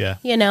Jesus. Yeah.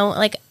 You know,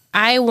 like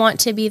I want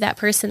to be that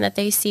person that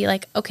they see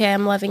like, okay,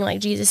 I'm loving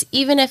like Jesus,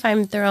 even if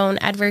I'm thrown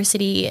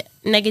adversity,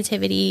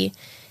 negativity,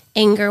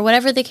 anger,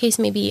 whatever the case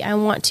may be. I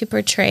want to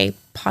portray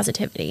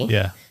positivity.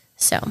 Yeah.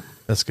 So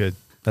that's good.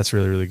 That's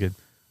really, really good.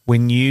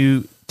 When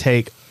you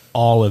take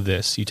all of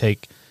this, you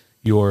take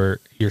your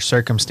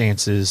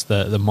circumstances,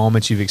 the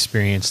moments you've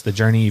experienced, the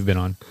journey you've been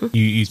on,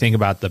 you think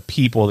about the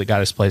people that God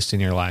has placed in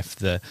your life,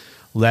 the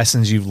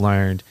lessons you've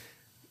learned,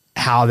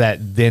 how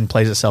that then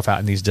plays itself out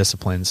in these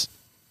disciplines.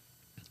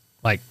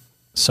 Like,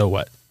 so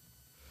what?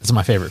 That's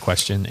my favorite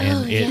question.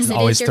 And it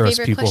always throws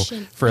people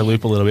for a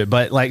loop a little bit.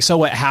 But like, so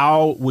what,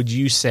 how would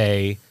you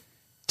say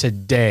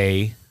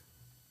today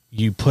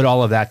you put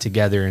all of that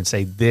together and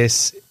say,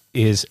 this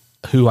is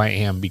who I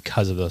am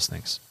because of those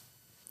things?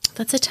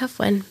 That's a tough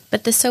one.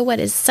 But the so what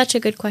is such a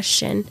good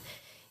question.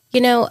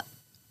 You know,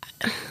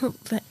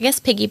 I guess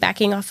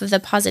piggybacking off of the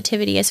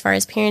positivity as far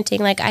as parenting,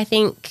 like I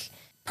think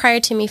prior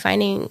to me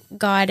finding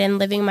God and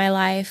living my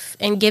life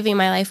and giving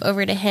my life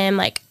over to Him,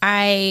 like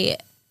I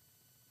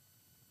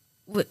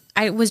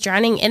was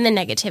drowning in the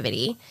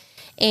negativity,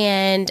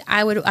 and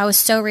I was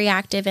so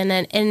reactive in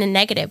a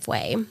negative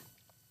way.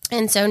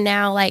 And so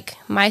now, like,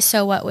 my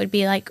so what would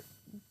be like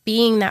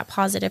being that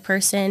positive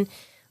person,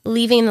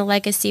 leaving the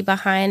legacy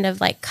behind of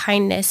like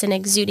kindness and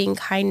exuding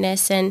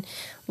kindness and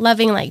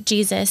loving like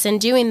Jesus and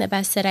doing the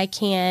best that I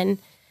can,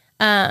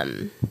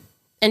 and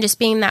just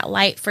being that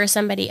light for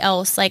somebody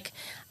else. Like,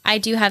 I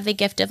do have the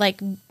gift of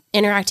like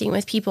interacting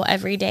with people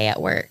every day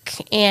at work,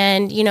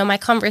 and you know, my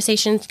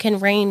conversations can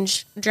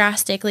range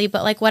drastically,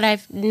 but like what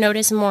I've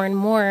noticed more and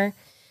more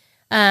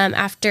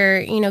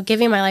after, you know,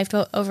 giving my life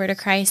over to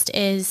Christ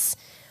is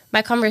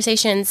my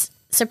conversations,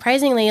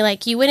 surprisingly,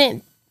 like you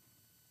wouldn't,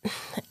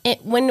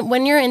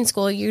 when you're in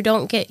school, you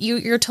don't get,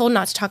 you're told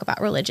not to talk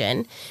about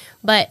religion.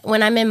 But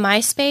when I'm in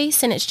my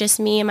space and it's just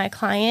me and my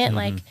client,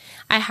 like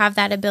I have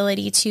that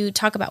ability to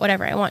talk about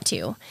whatever I want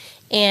to.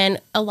 And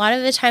a lot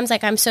of the times,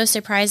 like I'm so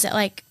surprised at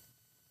like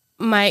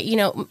my, you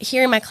know,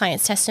 hearing my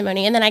client's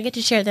testimony, and then I get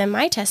to share them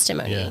my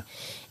testimony. Yeah.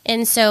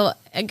 And so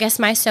I guess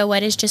my so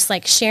what is just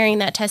like sharing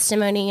that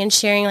testimony and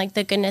sharing like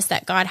the goodness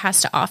that God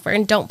has to offer,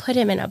 and don't put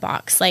Him in a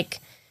box. Like,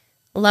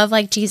 love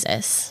like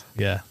Jesus.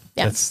 Yeah.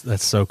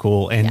 That's so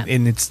cool. And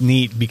and it's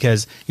neat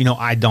because, you know,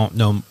 I didn't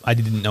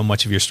know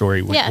much of your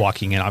story when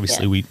walking in.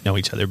 Obviously we know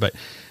each other, but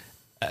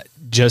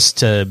just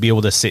to be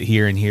able to sit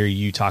here and hear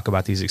you talk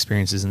about these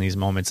experiences and these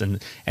moments, and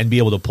be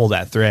able to pull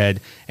that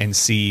thread and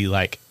see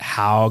like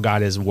how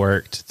God has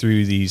worked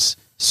through these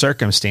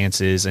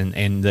circumstances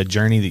and the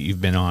journey that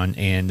you've been on,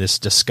 and this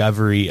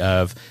discovery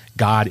of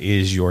God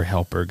is your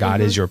helper.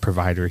 God is your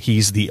provider.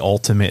 He's the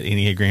ultimate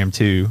Enneagram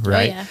 2,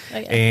 right? Oh,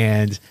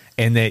 yeah.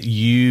 And that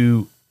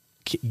you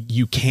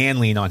you can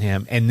lean on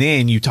him. And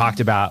then you talked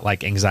about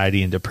like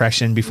anxiety and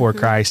depression before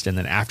Christ, and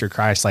then after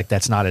Christ, like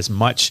that's not as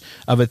much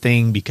of a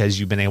thing because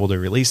you've been able to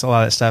release a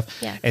lot of that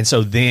stuff. Yeah. And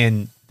so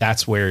then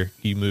that's where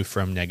you move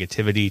from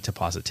negativity to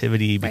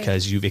positivity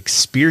because you've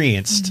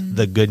experienced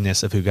the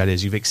goodness of who God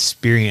is. You've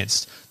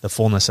experienced the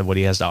fullness of what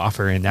he has to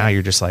offer. And now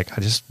you're just like,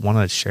 I just want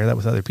to share that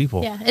with other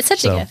people. Yeah. It's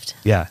such a gift.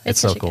 Yeah. It's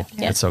so such a cool. gift.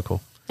 Yeah. It's so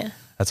cool. Yeah.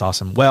 That's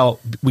awesome.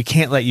 Well, we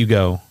can't let you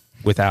go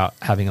without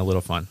having a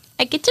little fun.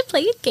 I get to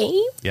play a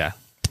game. Yeah.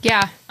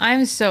 Yeah,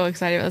 I'm so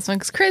excited about this one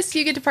because Chris,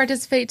 you get to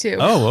participate too.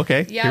 Oh,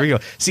 okay. Yeah. Here we go.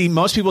 See,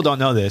 most people don't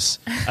know this.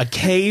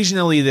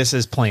 Occasionally, this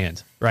is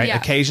planned, right? Yeah.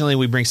 Occasionally,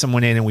 we bring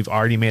someone in and we've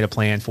already made a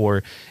plan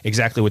for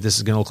exactly what this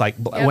is going to look like.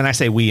 Yep. When I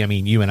say we, I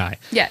mean you and I.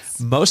 Yes.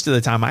 Most of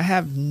the time, I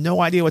have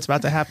no idea what's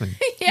about to happen.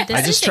 Yeah. This I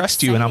is just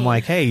trust you, and I'm exciting.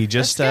 like, hey,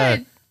 just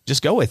That's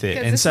good. go with it.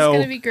 'Cause And this so, is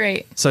going to be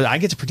great. so I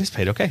get to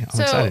participate. Okay, I'm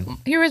So excited.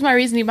 here was my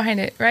reasoning behind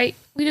it. Right,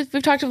 we've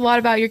talked a lot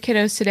about your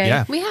kiddos today.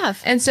 Yeah. We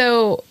have. And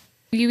so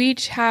you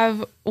each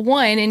have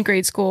one in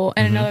grade school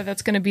and another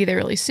that's going to be there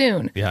really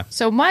soon. Mm-hmm. Yeah.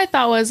 So my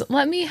thought was,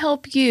 let me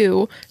help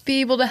you be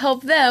able to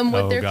help them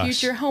with Oh, their gosh.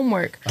 future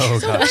homework. Oh,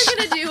 so gosh. what we're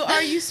going to do,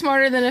 Are You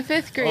Smarter Than a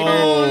Fifth Grader?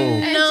 Oh.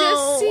 And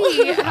just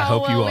see how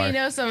hope you well are. we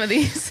know some of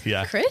these.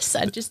 Yeah. Chris,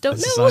 I just don't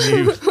This is know.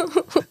 on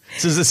you.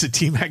 So is this a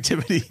team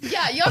activity?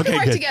 Yeah, y'all Okay, can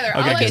work good. together. Okay,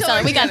 I'll let good. y'all Sorry,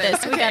 work we got together.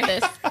 this. We got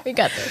this. We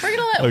got this. We're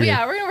gonna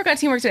Okay. we're gonna work on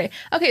teamwork today.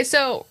 Okay,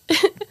 so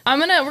we're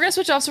gonna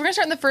switch off. So we're gonna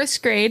start in the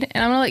first grade,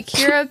 and I'm gonna let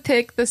Kira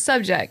pick the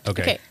subject.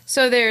 Okay.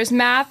 So there's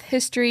math,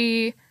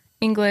 history,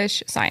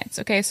 English, science.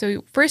 Okay,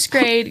 so first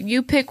grade,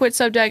 you pick what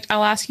subject.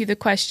 I'll ask you the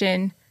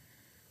question,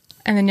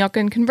 and then y'all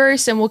can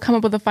converse, and we'll come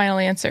up with a final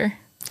answer.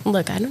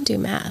 Look, I don't do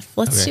math.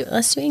 Let's Okay.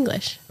 do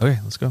English. Okay,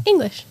 let's go.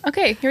 English.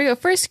 Okay, here we go.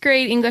 First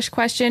grade English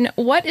question: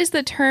 what is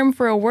the term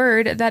for a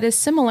word that is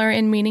similar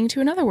in meaning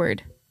to another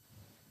word?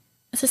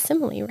 It's a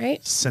simile,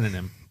 right?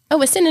 Synonym.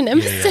 Oh, a synonym.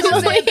 Yeah, yeah.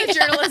 Simile. Say the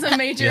journalism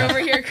major Yeah. over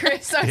here,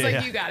 Chris. I was Yeah, like,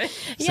 yeah. you got it.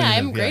 Yeah, I'm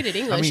Synonym, great yeah. at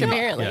English, I mean,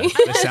 apparently.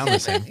 Yeah, they sound the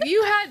same.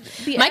 You had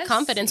the My S.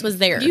 confidence was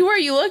there. You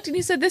looked and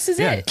you said, this is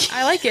Yeah. it.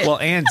 I like it. Well,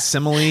 and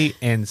simile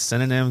and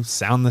synonym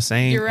sound the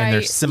same, You're and they're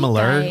right.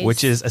 similar, You guys.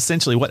 which is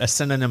essentially what a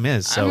synonym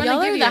is. So gonna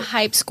Y'all give are you- the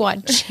hype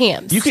squad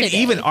champs. you could today.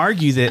 even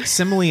argue that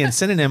simile and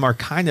synonym are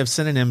kind of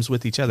synonyms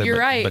with each other. You're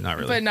right. but not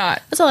really. But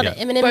not. That's a lot of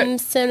Yeah. Eminem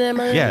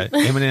cinema. Yeah,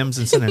 M&Ms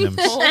and synonyms.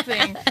 The whole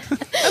thing.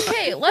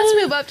 Okay, let's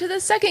move up to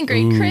the second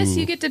grade. Chris,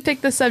 you get to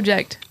pick the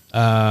subject.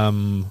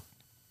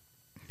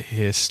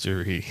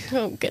 History.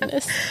 Oh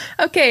goodness.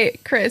 Okay,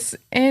 Chris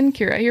and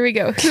Kira, here we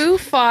go. Who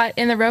fought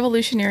in the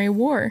Revolutionary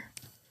War?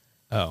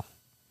 Oh,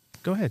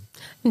 go ahead.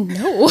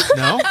 No.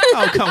 No?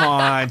 Oh, come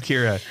on,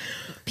 Kira.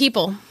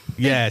 People.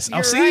 Yes. You're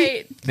Oh, see?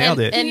 right. Nailed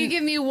And- it. Can you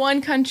give me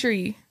one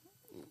country?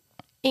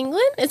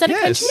 England? Is that a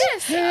Yes. country?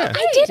 Yes. Yeah.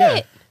 I did Yeah.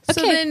 it.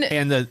 So Okay. then,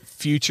 And the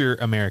future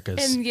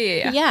Americas. and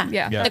Yeah. yeah.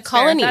 Yeah. That's The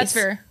colonies, fair. That's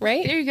fair.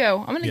 right? There you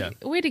go. I'm gonna Yeah.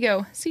 way to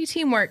go. See,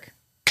 teamwork.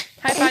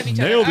 High five each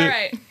Nailed other. it. All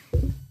right.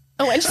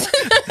 Oh, I just,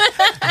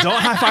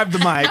 Don't high five the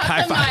mic.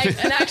 High The five.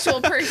 mic, an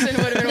actual person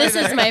would have been this way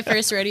is better. my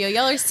first rodeo.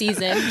 Y'all are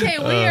seasoned. Okay,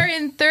 we are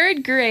in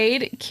third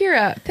grade.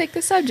 Kira, pick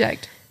the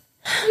subject.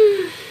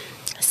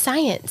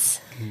 Science.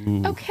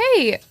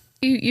 Okay,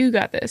 you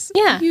got this.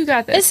 Yeah. You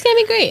got this. It's gonna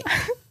be great.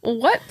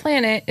 What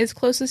planet is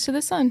closest to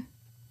the sun?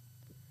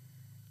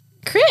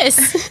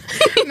 Chris.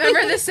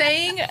 Remember the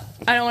saying?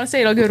 I don't want to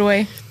say it. I'll give it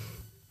away.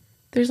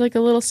 There's like a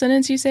little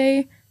sentence you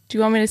say. Do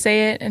you want me to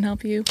say it and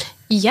help you?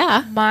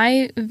 Yeah.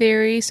 My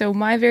very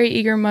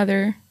eager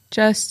mother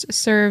just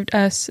served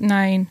us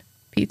 9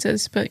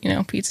 pizzas, but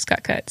pizzas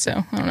got cut,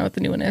 so I don't know what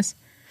the new one is.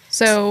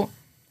 So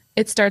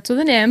it starts with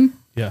an M.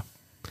 Yeah.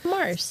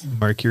 Mars.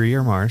 Mercury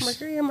or Mars.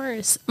 Mercury or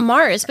Mars?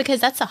 Mars, because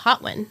that's a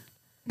hot one.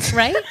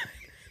 Right?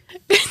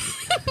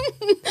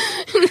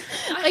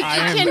 Like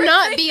you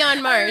cannot be on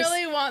I Mars.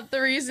 really want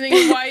the reasoning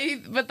why,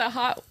 but the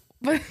hot.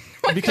 But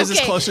Because it's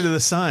Okay. closer to the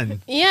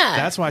sun. Yeah.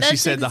 That's why she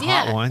said the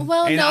hot one.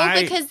 Well, And no,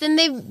 because then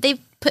they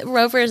put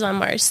rovers on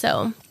Mars,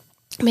 so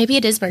maybe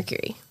it is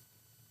Mercury.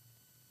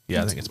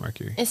 Yeah, I think it's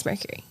Mercury. It's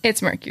Mercury.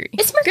 it's Mercury.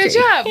 It's Mercury. Good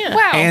job. Yeah.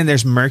 Wow. And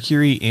there's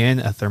mercury in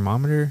a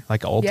thermometer,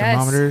 like old Yes,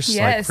 thermometers, like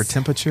yes. for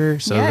temperature.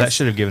 So Yes. that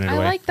should have given it I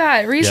away. like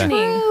that reasoning.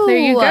 Yeah. There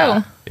you go.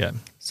 Ooh. Yeah.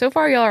 So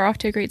far, y'all are off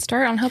to a great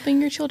start on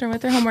helping your children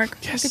with their homework.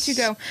 Yes. Look at you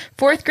go.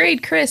 Fourth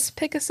grade, Chris,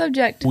 pick a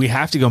subject. We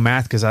have to go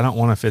math because I don't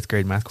want a 5th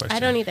grade math question. I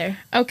don't either.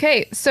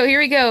 Okay, so here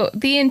we go.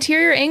 The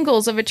interior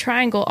angles of a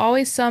triangle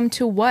always sum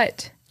to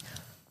what?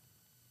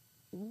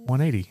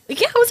 180.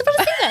 Yeah, I was about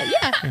to say that.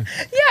 Yeah.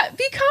 Yeah,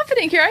 be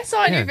confident here. I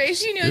saw in Yeah, your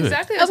face. You knew do it.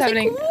 exactly I what's was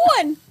happening. like,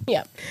 1.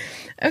 Yeah.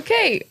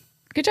 Okay,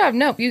 good job.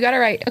 Nope, you got it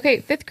right.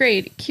 Okay, 5th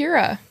grade,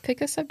 Kira, pick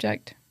a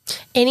subject.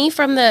 Any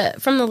from the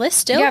list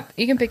still? Yep,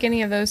 you can pick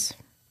any of those.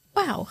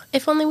 Wow.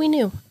 If only we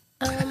knew.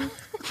 We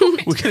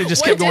could have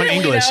just What kept going didn't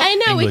we English. know? I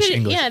know we English, could.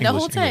 English, Yeah, the English,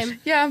 whole time. English.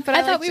 Yeah, but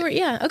I thought liked we it. were.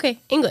 Yeah. Okay.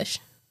 English.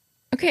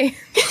 Okay.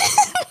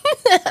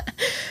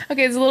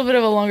 Okay, it's a little bit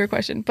of a longer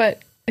question,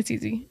 but it's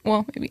easy.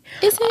 Well, maybe.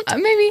 Is it?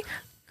 Maybe.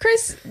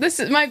 Chris,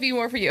 might be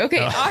more for you. Okay.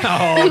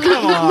 Oh,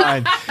 come on.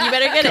 You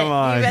better get it. Come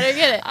on. You better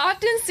get it.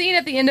 Often seen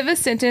at the end of a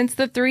sentence,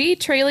 the 3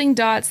 trailing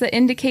dots that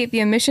indicate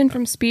the omission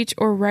from speech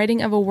or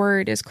writing of a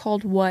word is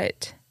called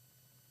what?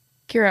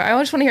 Kira, I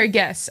just want to hear a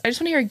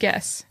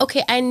guess.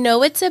 Okay, I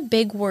know it's a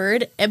big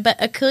word, but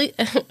Achilles.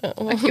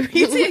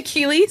 You say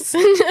Achilles?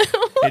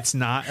 It's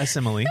not a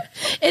simile.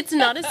 It's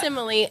not a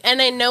simile,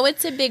 and I know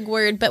it's a big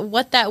word, but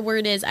what that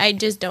word is, I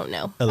just don't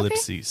know.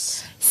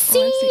 Ellipses.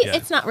 See, Yeah.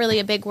 it's not really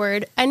a big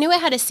word. I knew it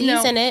had a C's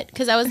No. in it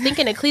because I was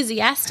thinking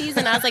Ecclesiastes,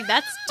 and I was like,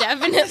 that's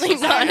definitely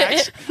not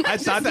it. I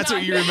thought that's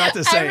what you were about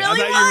to say. really thought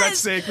you were about to was.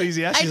 say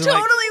Ecclesiastes. I I'm totally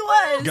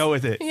like, was. go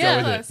with it.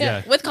 Yeah. Go with it.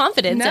 Yeah. With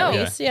confidence, No. at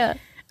least. Yeah.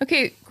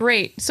 Okay,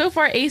 great. So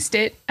far, aced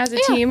it as a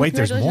team. Wait,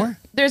 there's Congratulations.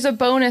 more? There's a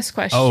bonus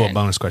question. Oh, a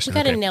bonus question. We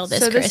got to Okay. nail this,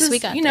 So Chris. this is, we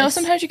got this.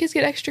 sometimes you kids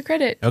get extra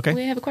credit. Okay.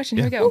 We have a question.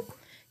 Yeah. Here we go.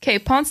 Okay,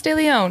 Ponce de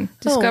Leon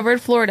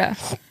discovered Florida.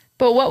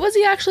 But what was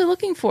he actually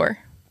looking for?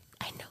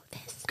 I know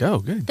this. Go.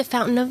 Good. The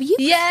Fountain of Youth.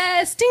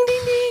 Yes! Ding,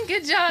 ding, ding.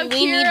 Good job,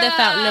 We need the Kira.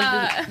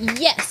 Fountain of Youth.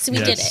 Yes, we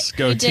did Yes, it.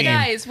 go we did team. it.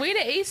 Guys, way to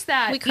ace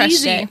that. We crushed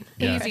Easy. it.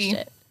 Yeah. Easy.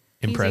 Crushed it.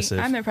 Impressive.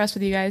 Easy. I'm impressed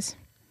with you guys.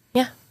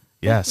 Yeah.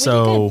 Yeah.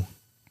 So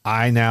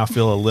I now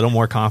feel a little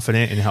more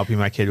confident in helping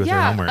my kid with her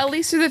Yeah, homework. at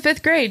least through the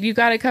 5th grade, you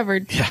got it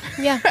covered.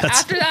 Yeah.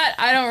 After that,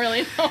 I don't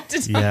really know what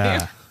to tell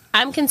Yeah. you.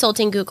 I'm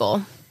consulting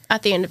Google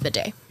at the end of the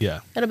day.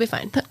 Yeah. It'll be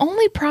fine. The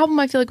only problem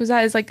I feel like was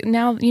that is like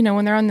now,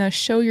 when they're on the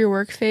show your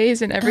work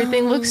phase and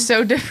everything looks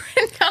so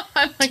different now.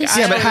 I'm like, Just- I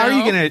Yeah, but don't how are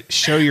you know. going to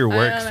show your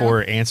work don't know.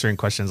 for answering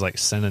questions like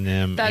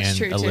synonym That's and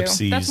true ellipses?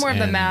 too. That's more of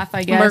the and- math,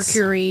 I guess.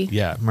 Mercury.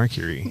 Yeah,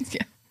 Mercury.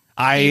 Yeah.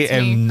 I Beats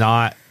am me.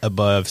 not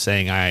above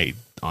saying I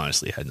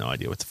honestly had no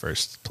idea what the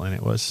first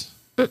planet was.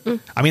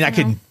 I mean, I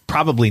could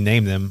probably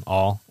name them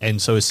all.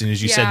 And so as soon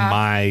as you said Yeah.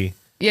 my,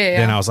 Yeah.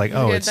 then I was like,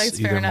 oh, Good, it's that's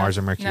fair either enough. Mars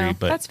or Mercury. No,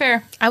 but that's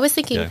fair. I was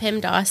thinking Yeah.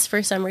 PIMDOS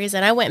for some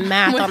reason. I went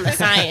math on the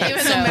science.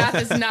 Even so. though math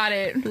is not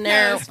it. No.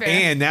 That's fair.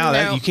 and now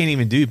that No. you can't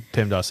even do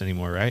PIMDOS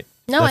anymore, right?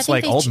 No, that's I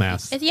like think old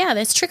math. Yeah,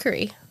 that's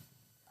trickery.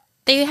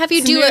 They have you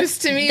It's do news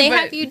to me, They but-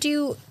 have you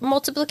do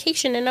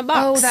multiplication in a Oh,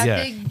 box. that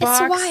Yeah. big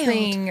box wild.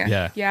 thing.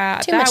 Yeah. Yeah,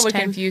 Too that much would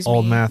time. confuse me.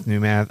 Old math,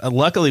 new math.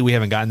 Luckily, we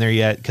haven't gotten there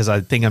yet because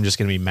I think I'm just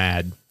going to be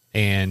mad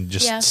and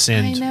just Yeah.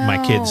 send I my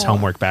kids know.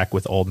 homework back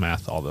with old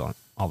math all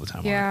the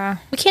time. Yeah.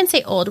 We can't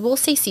say old. We'll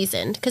say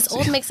seasoned because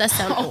old makes us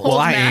sound old. Well,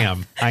 I math.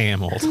 am. I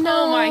am old. Oh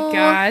my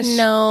gosh.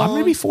 No, I'm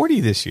going to be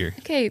 40 this year.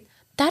 Okay.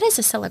 that is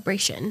a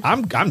celebration.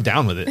 I'm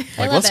down with it.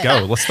 Like, love let's it.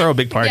 go. Let's throw a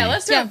big party. Yeah,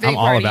 let's do a big I'm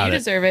all party. about You it.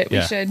 deserve it. Yeah,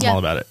 We should. I'm all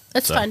about it.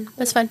 That's So, fun.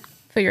 That's fun.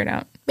 Figure it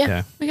out. Yeah.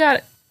 Yeah. We got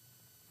it.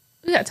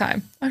 We got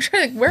time. I'm sure.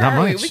 Like, where Not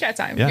are we? much. We got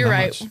time. Yeah, You're not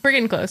right. much. We're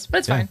getting close, but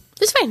it's Yeah. fine.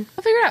 It's fine.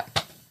 I'll figure it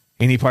out.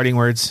 Any parting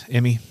words,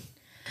 Emmy?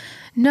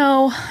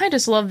 No, I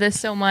just love this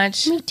so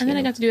much. Me And then I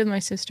too. got to do it with my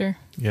sister.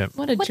 Yep.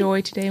 What a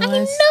joy today I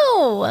was.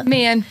 know.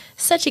 Man,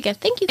 Such a gift.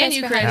 Thank you guys and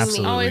you, for Chris. having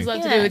Absolutely. me. Always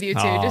love to Yeah. do with you too.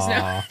 Just know.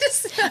 Aw.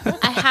 Just know.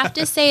 I have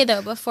to say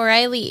though, before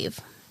I leave,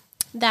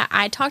 that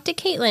I talked to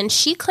Caitlin.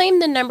 She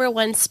claimed the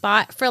 #1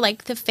 spot for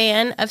like the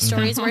fan of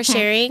stories we're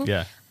sharing.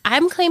 Yeah.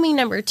 I'm claiming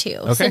 #2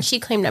 Okay. since she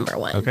claimed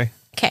 #1. Okay.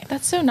 Okay.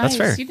 That's so nice.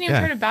 fair. You didn't even Yeah.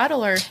 try to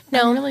battle her.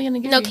 No, I'm really gonna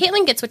give no. you.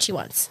 Caitlin gets what she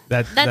wants.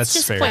 That's That's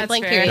just fair. point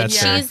blank. That's fair. Period.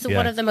 That's fair. She's Yeah.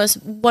 one of the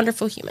most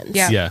wonderful humans.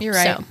 Yeah, Yeah. you're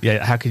right. So-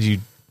 Yeah. How could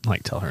you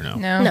like tell her no?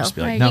 No, No. Just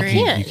be like, I no, agree.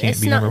 you can't. can't It's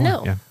be not- number no.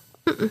 one.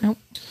 Yeah. Nope.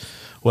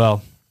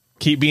 Well,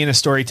 keep being a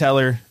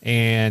storyteller,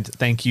 and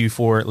thank you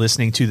for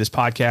listening to this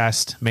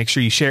podcast. Make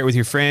sure you share it with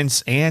your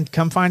friends, and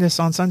come find us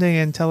on Sunday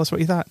and tell us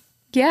what you thought.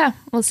 Yeah,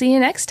 we'll see you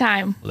next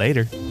time.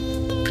 Later.